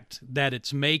impact that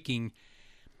it's making,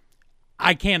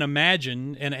 I can't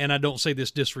imagine, and I don't say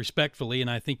this disrespectfully, and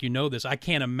I think you know this, I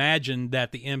can't imagine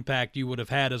that the impact you would have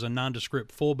had as a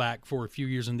nondescript fullback for a few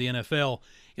years in the NFL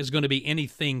is going to be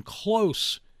anything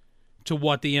close to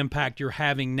what the impact you're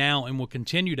having now and will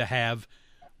continue to have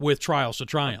with Trials to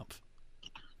Triumph.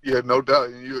 Yeah, no doubt.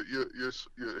 And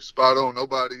you're spot on.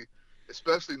 Nobody,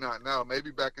 especially not now.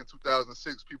 Maybe back in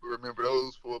 2006, people remember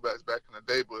those fullbacks back in the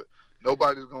day, but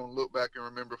nobody's going to look back and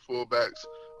remember fullbacks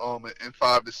in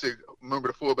 5 to 6. Remember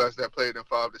the fullbacks that played in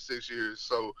 5 to 6 years.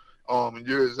 So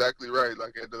you're exactly right.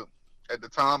 Like at the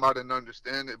time, I didn't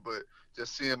understand it, but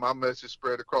just seeing my message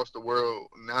spread across the world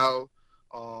now,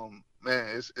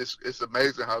 Man, it's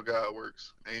amazing how God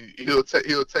works, and he'll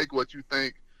take what you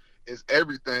think is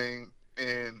everything,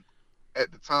 and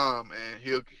at the time, and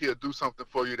he'll do something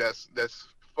for you that's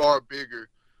far bigger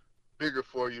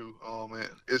for you. And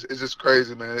it's just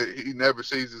crazy, man. He never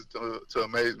ceases to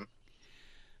amaze me.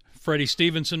 Freddy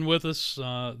Stevenson with us.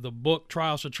 The book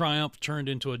Trials to Triumph turned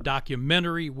into a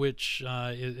documentary, which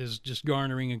is just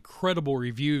garnering incredible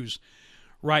reviews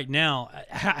right now.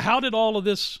 How did all of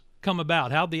this come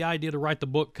about? How did the idea to write the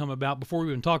book come about? Before we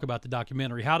even talk about the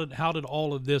documentary, how did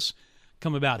all of this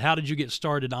come about? How did you get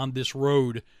started on this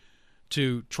road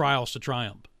to Trials to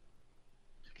Triumph?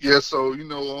 Yeah, so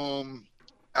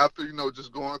after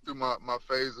just going through my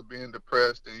phase of being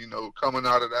depressed, and coming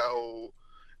out of that hole,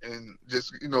 and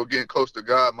just getting close to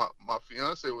God, my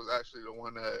fiance was actually the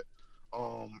one that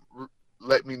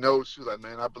let me know. She was like,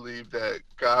 man, I believe that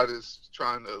God is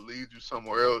trying to lead you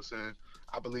somewhere else, and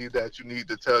I believe that you need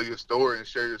to tell your story and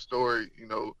share your story,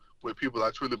 with people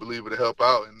I truly believe would help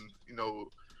out. And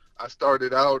I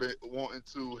started out wanting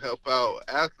to help out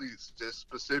athletes, just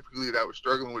specifically that were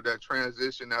struggling with that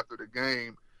transition after the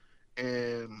game,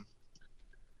 and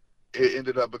it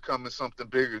ended up becoming something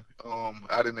bigger.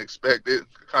 I didn't expect it.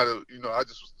 Kind of, I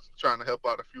just was trying to help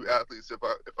out a few athletes if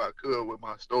I could with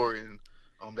my story, and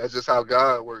that's just how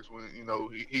God works. When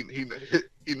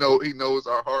he knows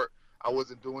our heart. I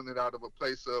wasn't doing it out of a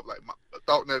place of like a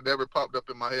thought that never popped up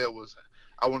in my head was,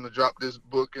 I want to drop this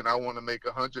book and I want to make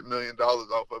 $100 million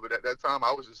off of it. At that time,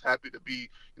 I was just happy to be,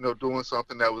 doing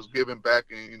something that was giving back,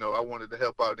 and I wanted to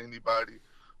help out anybody,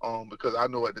 because I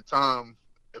know at the time,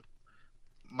 if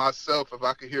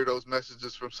I could hear those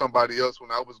messages from somebody else when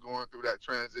I was going through that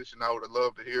transition, I would have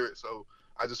loved to hear it. So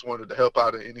I just wanted to help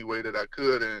out in any way that I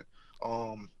could. And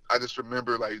I just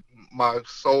remember like my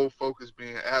sole focus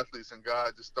being athletes, and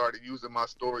God just started using my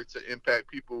story to impact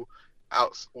people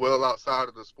outside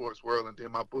of the sports world. And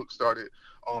then my book started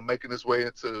making its way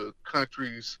into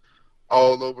countries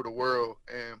all over the world,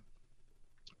 and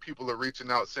people are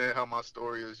reaching out saying how my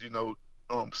story is,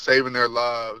 saving their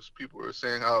lives. People are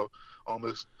saying how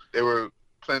they were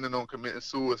planning on committing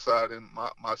suicide, and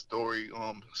my story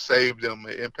saved them.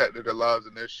 It impacted their lives,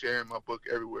 and they're sharing my book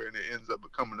everywhere, and it ends up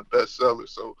becoming a bestseller.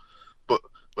 So, but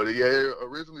yeah, it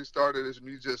originally started as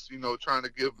me just trying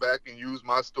to give back and use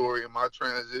my story and my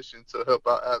transition to help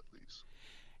out athletes.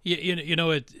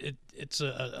 It's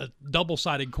a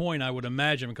double-sided coin, I would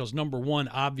imagine, because number one,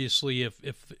 obviously, if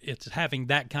it's having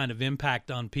that kind of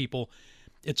impact on people,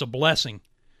 it's a blessing.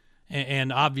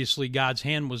 And obviously God's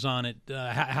hand was on it.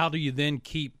 How do you then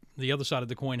keep the other side of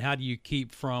the coin? How do you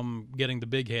keep from getting the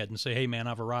big head and say, hey, man,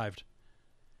 I've arrived?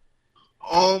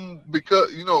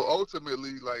 Because,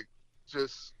 ultimately, like,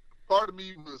 just part of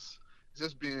me was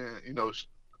just being,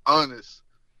 honest.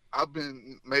 I've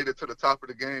made it to the top of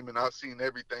the game, and I've seen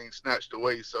everything snatched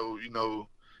away. So,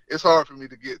 it's hard for me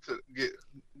to get to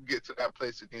that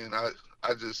place again.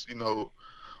 I just,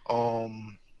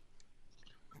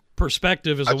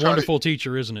 perspective is a wonderful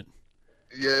teacher, isn't it?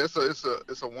 Yeah,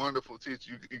 it's a wonderful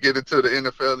teacher. You get into the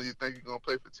NFL and you think you're gonna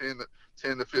play for 10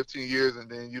 to 15 years, and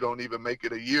then you don't even make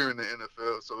it a year in the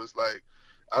NFL. So it's like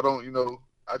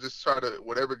I just try to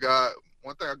whatever God.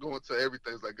 One thing I go into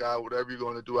everything is like, God, whatever you're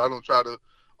gonna do. I don't try to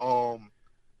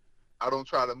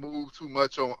move too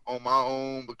much on my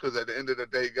own, because at the end of the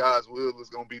day, God's will is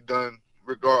gonna be done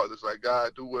regardless. Like,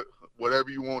 God, do whatever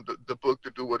you want the book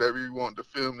to do, whatever you want the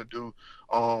film to do.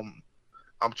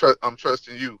 I'm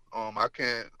trusting you. I'm not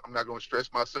gonna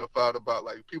stress myself out about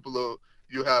like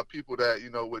you have people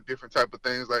that with different type of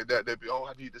things like that. They'd be,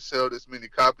 I need to sell this many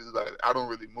copies. Like, I don't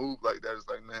really move like that. It's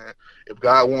like, man, if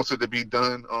God wants it to be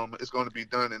done, it's going to be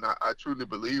done. And I truly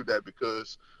believe that,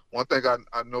 because one thing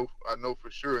I know for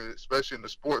sure, especially in the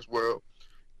sports world,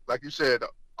 like you said,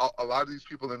 a lot of these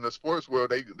people in the sports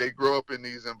world, they grow up in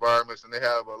these environments, and they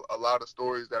have a lot of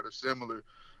stories that are similar.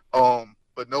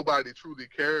 But nobody truly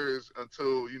cares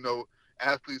until,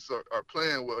 athletes are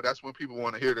playing well. That's when people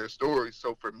want to hear their stories.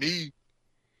 So for me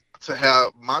to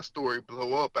have my story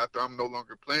blow up after I'm no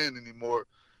longer playing anymore,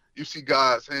 you see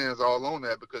God's hands all on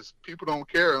that, because people don't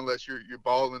care unless you're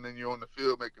balling and you're on the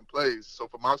field making plays. So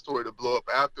for my story to blow up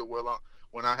after,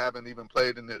 when I haven't even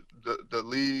played in the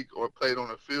league or played on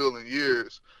the field in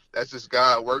years, that's just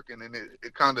God working. And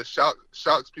it kind of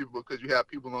shocks people, because you have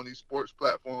people on these sports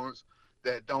platforms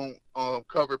that don't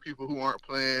cover people who aren't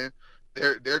playing.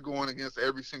 They're going against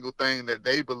every single thing that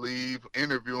they believe,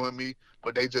 interviewing me,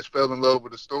 but they just fell in love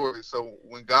with the story. So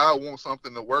when God wants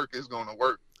something to work, it's going to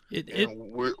work.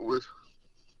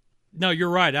 No, you're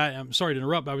right. I'm sorry to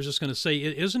interrupt. I was just going to say,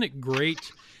 isn't it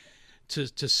great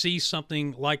to see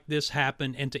something like this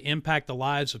happen and to impact the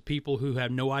lives of people who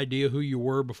had no idea who you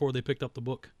were before they picked up the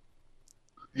book?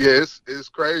 Yeah, it's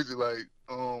crazy. Like,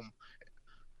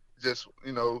 just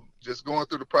just going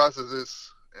through the process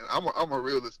is, and I'm a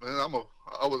realist, man.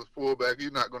 I was a fullback.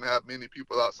 You're not going to have many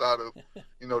people outside of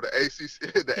the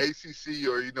ACC the ACC,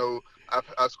 or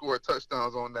I scored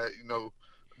touchdowns on that,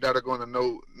 that are going to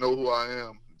know who I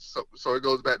am. So it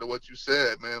goes back to what you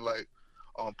said, man. Like,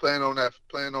 playing on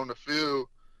the field,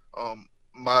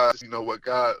 my what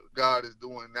God is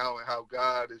doing now, and how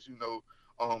God is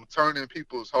turning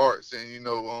people's hearts, and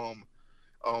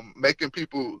making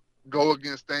people go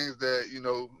against things that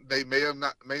they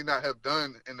may not have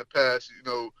done in the past.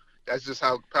 That's just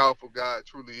how powerful God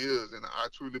truly is, and I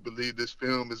truly believe this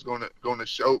film is gonna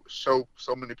show so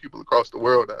many people across the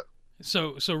world that.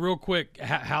 So real quick,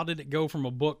 how did it go from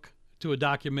a book to a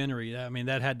documentary? I mean,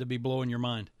 that had to be blowing your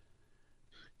mind.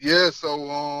 Yeah, so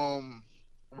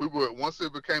once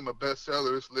it became a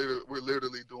bestseller, we're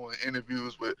literally doing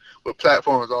interviews with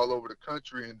platforms all over the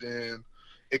country, and then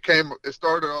it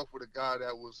started off with a guy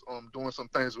that was doing some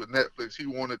things with Netflix. He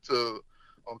wanted to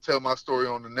tell my story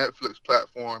on the Netflix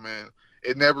platform, and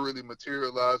it never really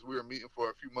materialized. We were meeting for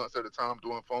a few months at a time,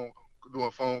 doing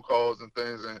phone calls and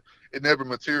things, and it never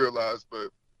materialized. But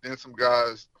then some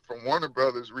guys from Warner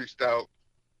Brothers reached out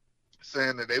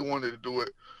saying that they wanted to do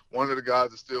it. One of the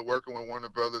guys is still working with Warner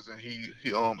Brothers, and he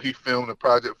filmed a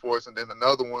project for us. And then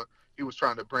another one, he was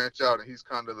trying to branch out, and he's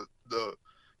kind of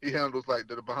he handles like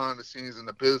the behind the scenes and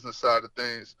the business side of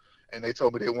things. And they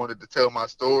told me they wanted to tell my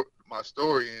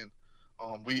story, and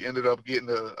we ended up getting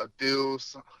a deal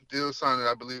signed,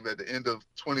 I believe, at the end of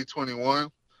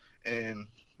 2021, and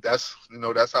that's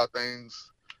how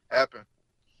things happen.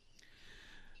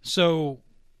 So,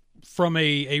 from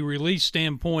a release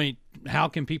standpoint, how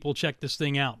can people check this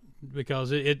thing out?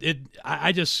 Because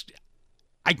I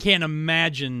can't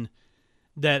imagine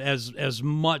that as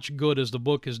much good as the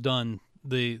book has done,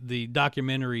 the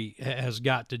documentary has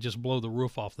got to just blow the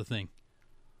roof off the thing.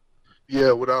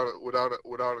 Yeah, without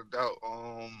a doubt.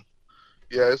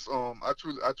 Yeah, it's I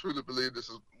truly believe this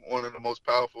is one of the most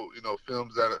powerful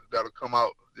films that'll come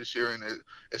out this year, and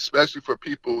especially for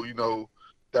people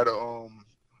that are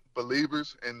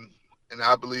believers, and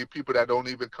I believe people that don't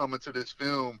even come into this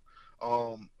film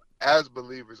as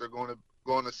believers are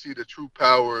going to see the true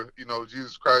power,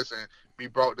 Jesus Christ, and be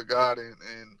brought to God, and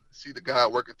see the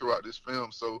God working throughout this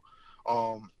film. So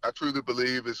I truly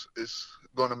believe it's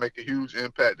going to make a huge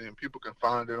impact, and people can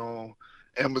find it on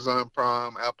Amazon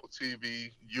Prime, Apple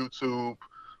TV, YouTube.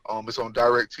 It's on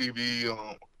Direct TV,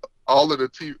 all of the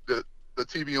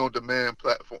TV on demand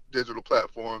digital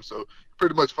platforms. So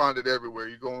pretty much find it everywhere.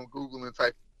 You go on Google and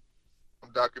type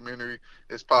documentary,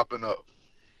 it's popping up.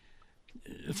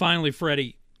 Finally,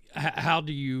 Freddie, how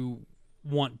do you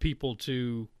want people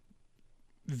to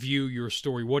view your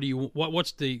story?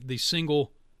 What's the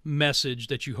single message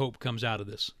that you hope comes out of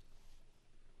this?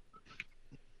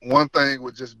 One thing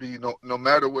would just be no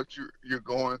matter what you're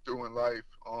going through in life,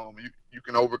 you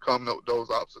can overcome those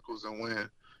obstacles and win.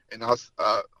 And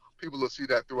people will see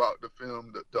that throughout the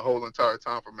film, the whole entire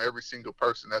time, from every single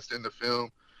person that's in the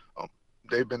film.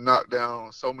 They've been knocked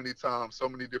down so many times, so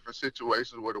many different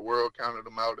situations where the world counted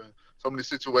them out, and so many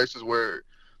situations where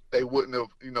they wouldn't have,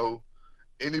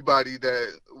 anybody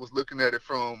that was looking at it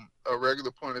from a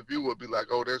regular point of view would be like,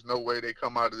 oh, there's no way they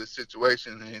come out of this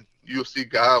situation. And you'll see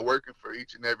God working for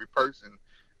each and every person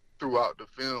throughout the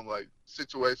film, like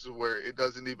situations where it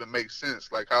doesn't even make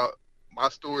sense. Like how my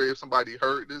story, if somebody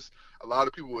heard this, a lot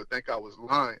of people would think I was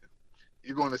lying.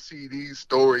 You're going to see these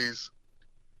stories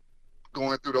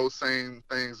going through those same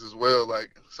things as well. Like,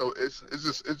 so it's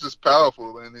just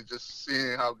powerful, and it's just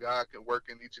seeing how God can work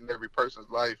in each and every person's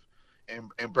life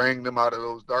and bring them out of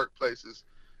those dark places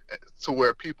to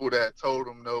where people that told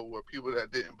them no, or people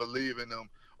that didn't believe in them,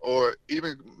 or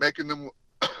even making them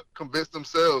convince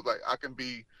themselves, like, I can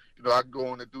be, I can go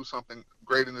on and do something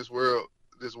great in this world,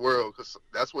 because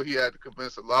that's what he had to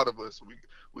convince a lot of us.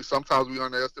 We sometimes we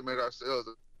underestimate ourselves,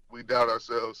 we doubt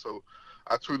ourselves. So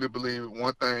I truly believe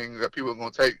one thing that people are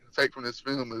going to take from this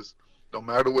film is, no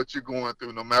matter what you're going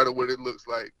through, no matter what it looks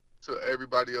like to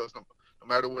everybody else, no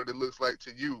matter what it looks like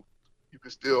to you, you can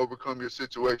still overcome your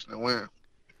situation and win.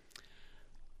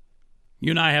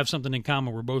 You and I have something in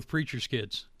common. We're both preacher's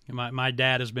kids. My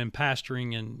dad has been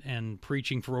pastoring and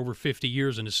preaching for over 50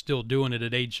 years and is still doing it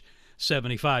at age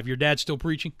 75. Your dad's still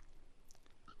preaching?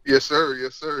 Yes, sir.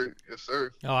 Yes, sir. Yes,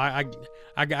 sir. Oh,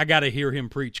 I got to hear him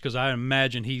preach, because I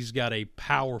imagine he's got a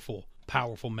powerful,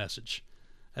 powerful message.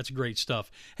 That's great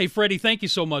stuff. Hey, Freddie, thank you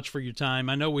so much for your time.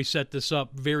 I know we set this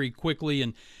up very quickly,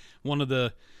 and one of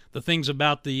the the things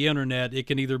about the internet, it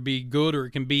can either be good or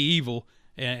it can be evil,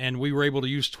 and we were able to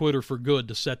use Twitter for good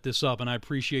to set this up, and I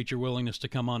appreciate your willingness to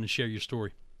come on and share your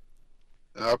story.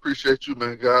 I appreciate you,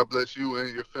 man. God bless you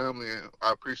and your family, and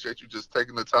I appreciate you just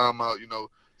taking the time out,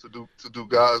 to do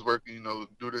God's work, and,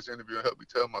 do this interview and help me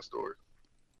tell my story.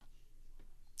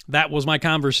 That was my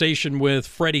conversation with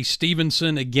Freddy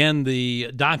Stevenson. Again,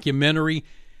 the documentary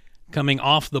coming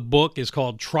off the book is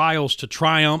called Trials to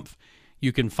Triumph.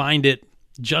 You can find it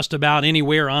just about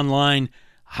anywhere online.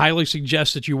 Highly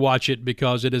suggest that you watch it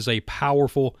because it is a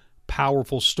powerful,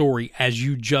 powerful story, as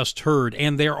you just heard.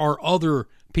 And there are other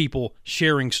people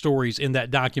sharing stories in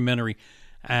that documentary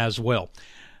as well.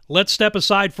 Let's step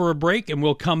aside for a break, and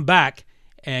we'll come back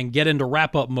and get into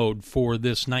wrap-up mode for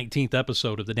this 19th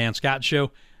episode of The Dan Scott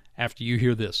Show after you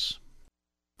hear this.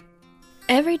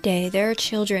 Every day there are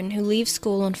children who leave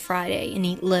school on Friday and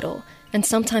eat little, and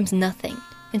sometimes nothing,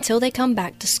 until they come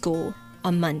back to school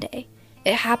on Monday.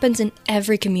 It happens in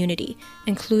every community,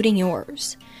 including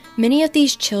yours. Many of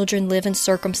these children live in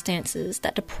circumstances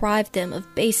that deprive them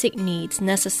of basic needs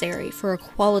necessary for a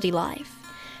quality life.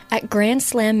 At Grand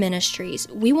Slam Ministries,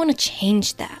 we want to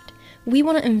change that. We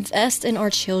want to invest in our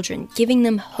children, giving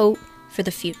them hope for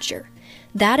the future.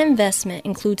 That investment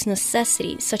includes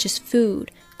necessities such as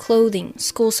food, clothing,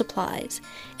 school supplies,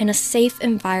 and a safe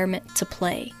environment to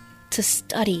play, to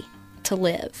study, to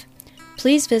live.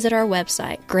 Please visit our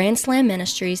website,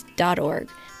 grandslamministries.org,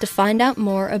 to find out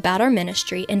more about our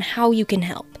ministry and how you can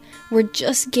help. We're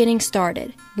just getting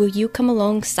started. Will you come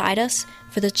alongside us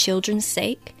for the children's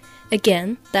sake?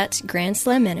 Again, that's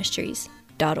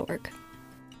grandslamministries.org.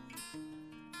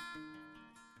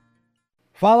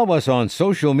 Follow us on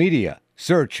social media.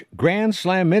 Search Grand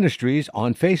Slam Ministries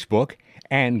on Facebook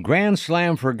and Grand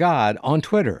Slam for God on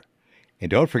Twitter. And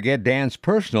don't forget Dan's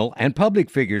personal and public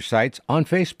figure sites on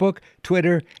Facebook,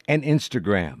 Twitter, and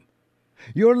Instagram.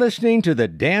 You're listening to The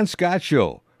Dan Scott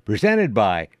Show, presented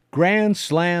by Grand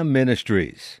Slam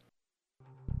Ministries.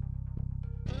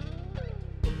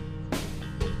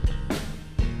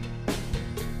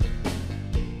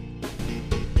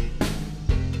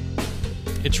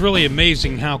 It's really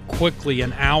amazing how quickly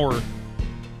an hour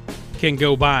can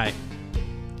go by.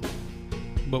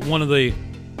 But one of the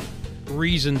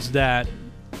reasons that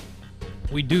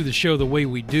we do the show the way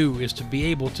we do is to be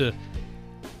able to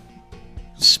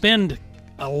spend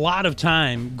a lot of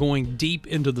time going deep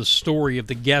into the story of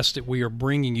the guest that we are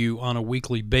bringing you on a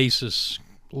weekly basis.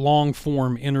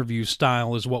 Long-form interview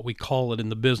style is what we call it in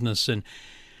the business. And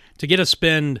to get to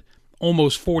spend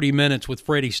almost 40 minutes with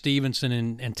Freddy Stevenson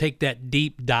and take that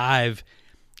deep dive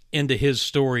into his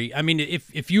story. I mean,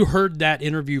 if you heard that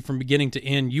interview from beginning to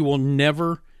end, you will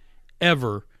never,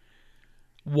 ever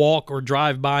walk or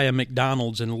drive by a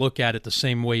McDonald's and look at it the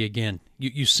same way again.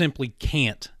 You simply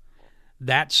can't.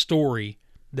 That story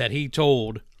that he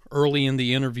told early in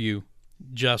the interview,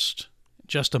 just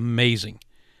amazing.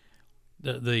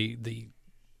 The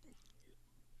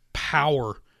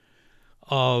power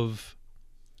of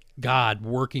God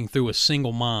working through a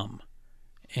single mom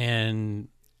and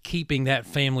keeping that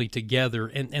family together,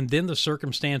 and then the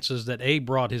circumstances that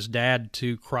brought his dad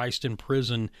to Christ in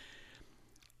prison,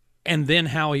 and then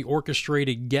how he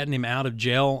orchestrated getting him out of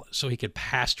jail so he could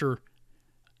pastor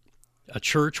a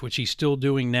church, which he's still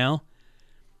doing now.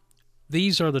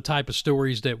 These are the type of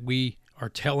stories that we are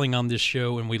telling on this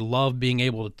show, and we love being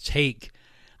able to take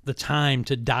the time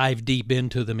to dive deep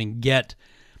into them and get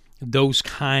those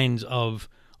kinds of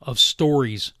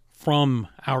stories from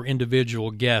our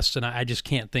individual guests. And I just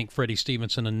can't thank Freddy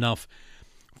Stevenson enough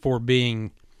for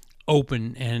being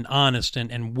open and honest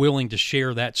and willing to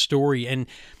share that story. And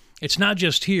it's not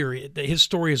just here. His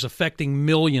story is affecting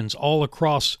millions all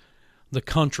across the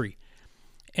country.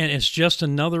 And it's just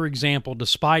another example,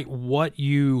 despite what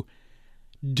you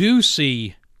do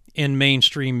see in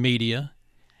mainstream media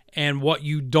and what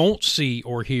you don't see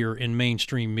or hear in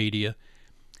mainstream media,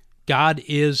 God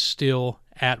is still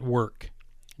at work.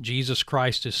 Jesus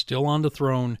Christ is still on the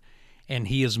throne, and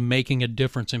he is making a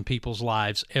difference in people's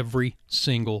lives every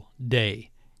single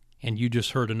day. And you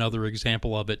just heard another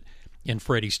example of it in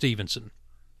Freddy Stevenson.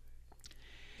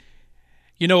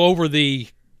 You know, over the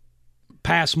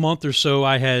past month or so,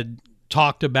 I had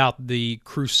talked about the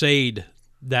crusade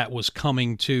that was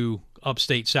coming to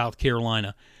upstate South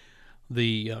Carolina,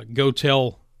 the Go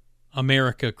Tell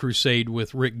America crusade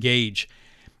with Rick Gage.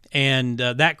 And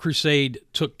that crusade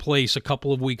took place a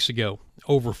couple of weeks ago,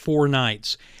 over 4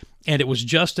 nights. And it was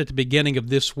just at the beginning of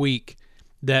this week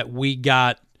that we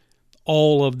got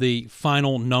all of the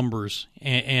final numbers.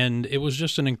 And it was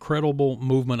just an incredible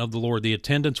movement of the Lord. The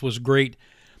attendance was great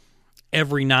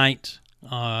every night.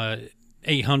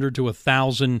 800 to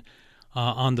 1,000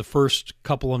 on the first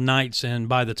couple of nights, and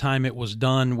by the time it was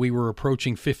done, we were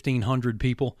approaching 1,500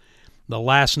 people. The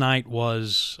last night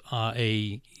was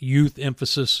a youth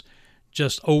emphasis,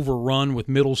 just overrun with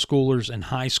middle schoolers and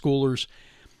high schoolers.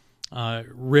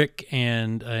 Rick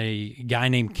and a guy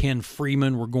named Ken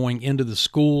Freeman were going into the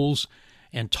schools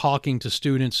and talking to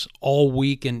students all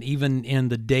week and even in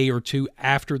the day or two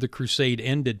after the crusade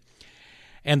ended.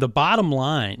 And the bottom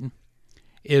line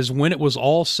is, when it was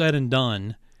all said and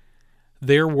done,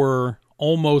 there were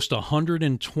almost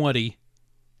 120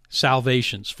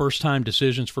 salvations, first-time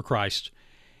decisions for Christ,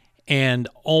 and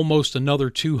almost another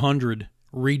 200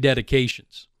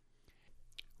 rededications.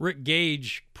 Rick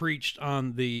Gage preached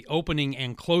on the opening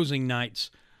and closing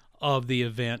nights of the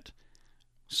event,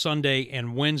 Sunday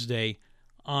and Wednesday.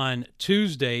 On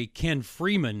Tuesday, Ken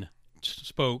Freeman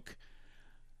spoke,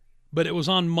 but it was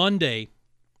on Monday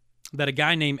that a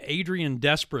guy named Adrian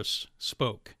Despres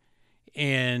spoke,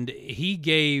 and he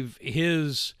gave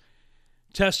his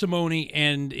testimony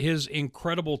and his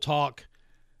incredible talk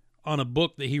on a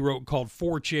book that he wrote called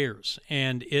 4 Chairs,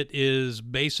 and it is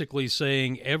basically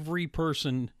saying every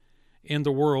person in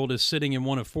the world is sitting in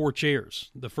one of 4 chairs.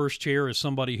 The first chair is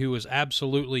somebody who is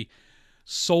absolutely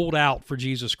sold out for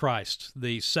Jesus Christ.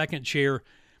 The second chair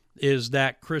is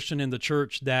that Christian in the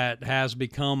church that has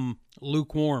become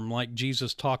lukewarm, like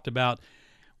Jesus talked about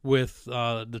with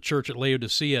the church at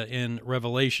Laodicea in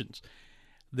Revelations.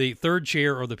 The third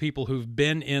chair are the people who've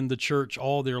been in the church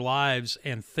all their lives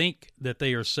and think that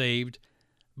they are saved,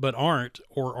 but aren't,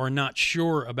 or are not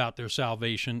sure about their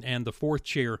salvation. And the fourth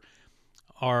chair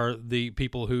are the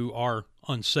people who are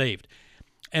unsaved.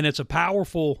 And it's a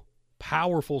powerful,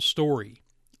 powerful story.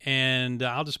 And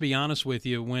I'll just be honest with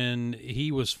you, when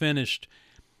he was finished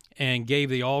and gave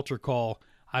the altar call,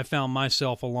 I found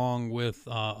myself, along with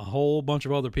a whole bunch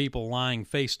of other people, lying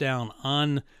face down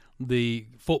on the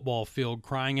football field,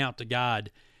 crying out to God.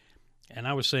 And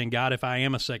I was saying, God, if I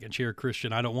am a second chair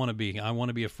Christian, I don't want to be. I want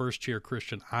to be a first chair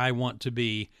Christian. I want to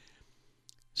be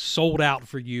sold out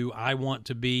for you. I want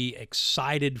to be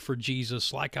excited for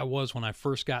Jesus like I was when I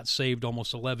first got saved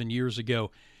almost 11 years ago.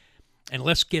 And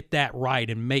let's get that right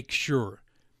and make sure.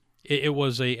 It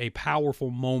was a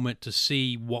powerful moment to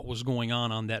see what was going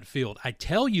on that field. I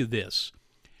tell you this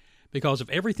because if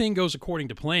everything goes according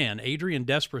to plan, Adrian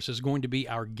Despres is going to be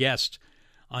our guest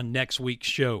on next week's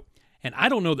show. And I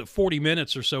don't know that 40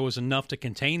 minutes or so is enough to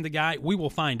contain the guy. We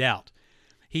will find out.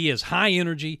 He is high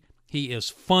energy. He is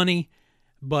funny.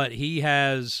 But he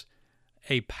has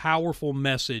a powerful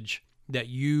message that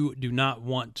you do not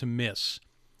want to miss.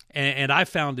 And I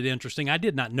found it interesting. I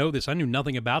did not know this. I knew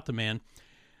nothing about the man.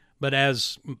 But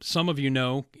as some of you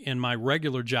know, in my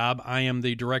regular job, I am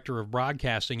the director of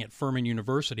broadcasting at Furman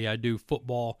University. I do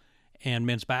football and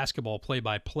men's basketball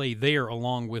play-by-play there,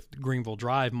 along with Greenville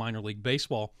Drive minor league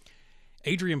baseball.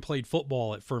 Adrian played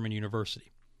football at Furman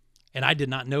University, and I did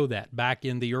not know that back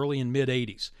in the early and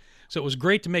mid-'80s. So it was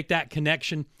great to make that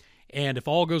connection, and if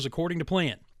all goes according to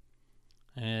plan,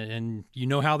 and you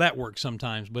know how that works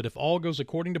sometimes, but if all goes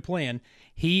according to plan,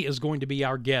 he is going to be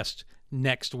our guest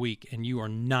next week, and you are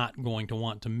not going to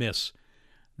want to miss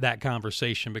that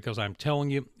conversation, because I'm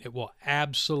telling you, it will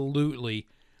absolutely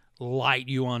light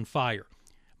you on fire.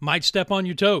 Might step on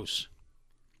your toes.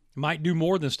 Might do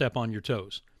more than step on your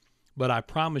toes. But I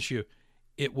promise you,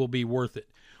 it will be worth it.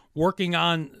 Working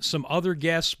on some other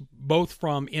guests, both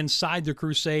from inside the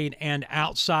crusade and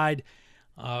outside.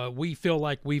 We feel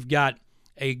like we've got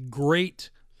a great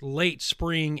late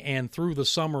spring and through the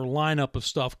summer lineup of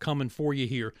stuff coming for you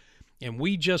here. And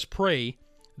we just pray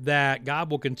that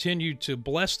God will continue to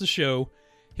bless the show.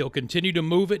 He'll continue to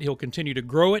move it. He'll continue to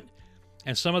grow it.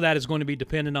 And some of that is going to be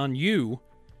dependent on you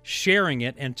sharing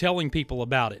it and telling people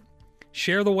about it.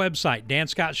 Share the website,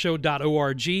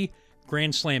 danscottshow.org,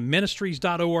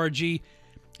 grandslamministries.org,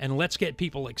 and let's get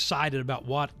people excited about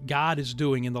what God is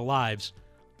doing in the lives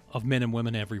of men and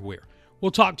women everywhere. We'll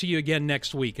talk to you again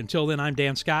next week. Until then, I'm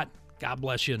Dan Scott. God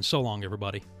bless you, and so long,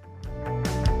 everybody.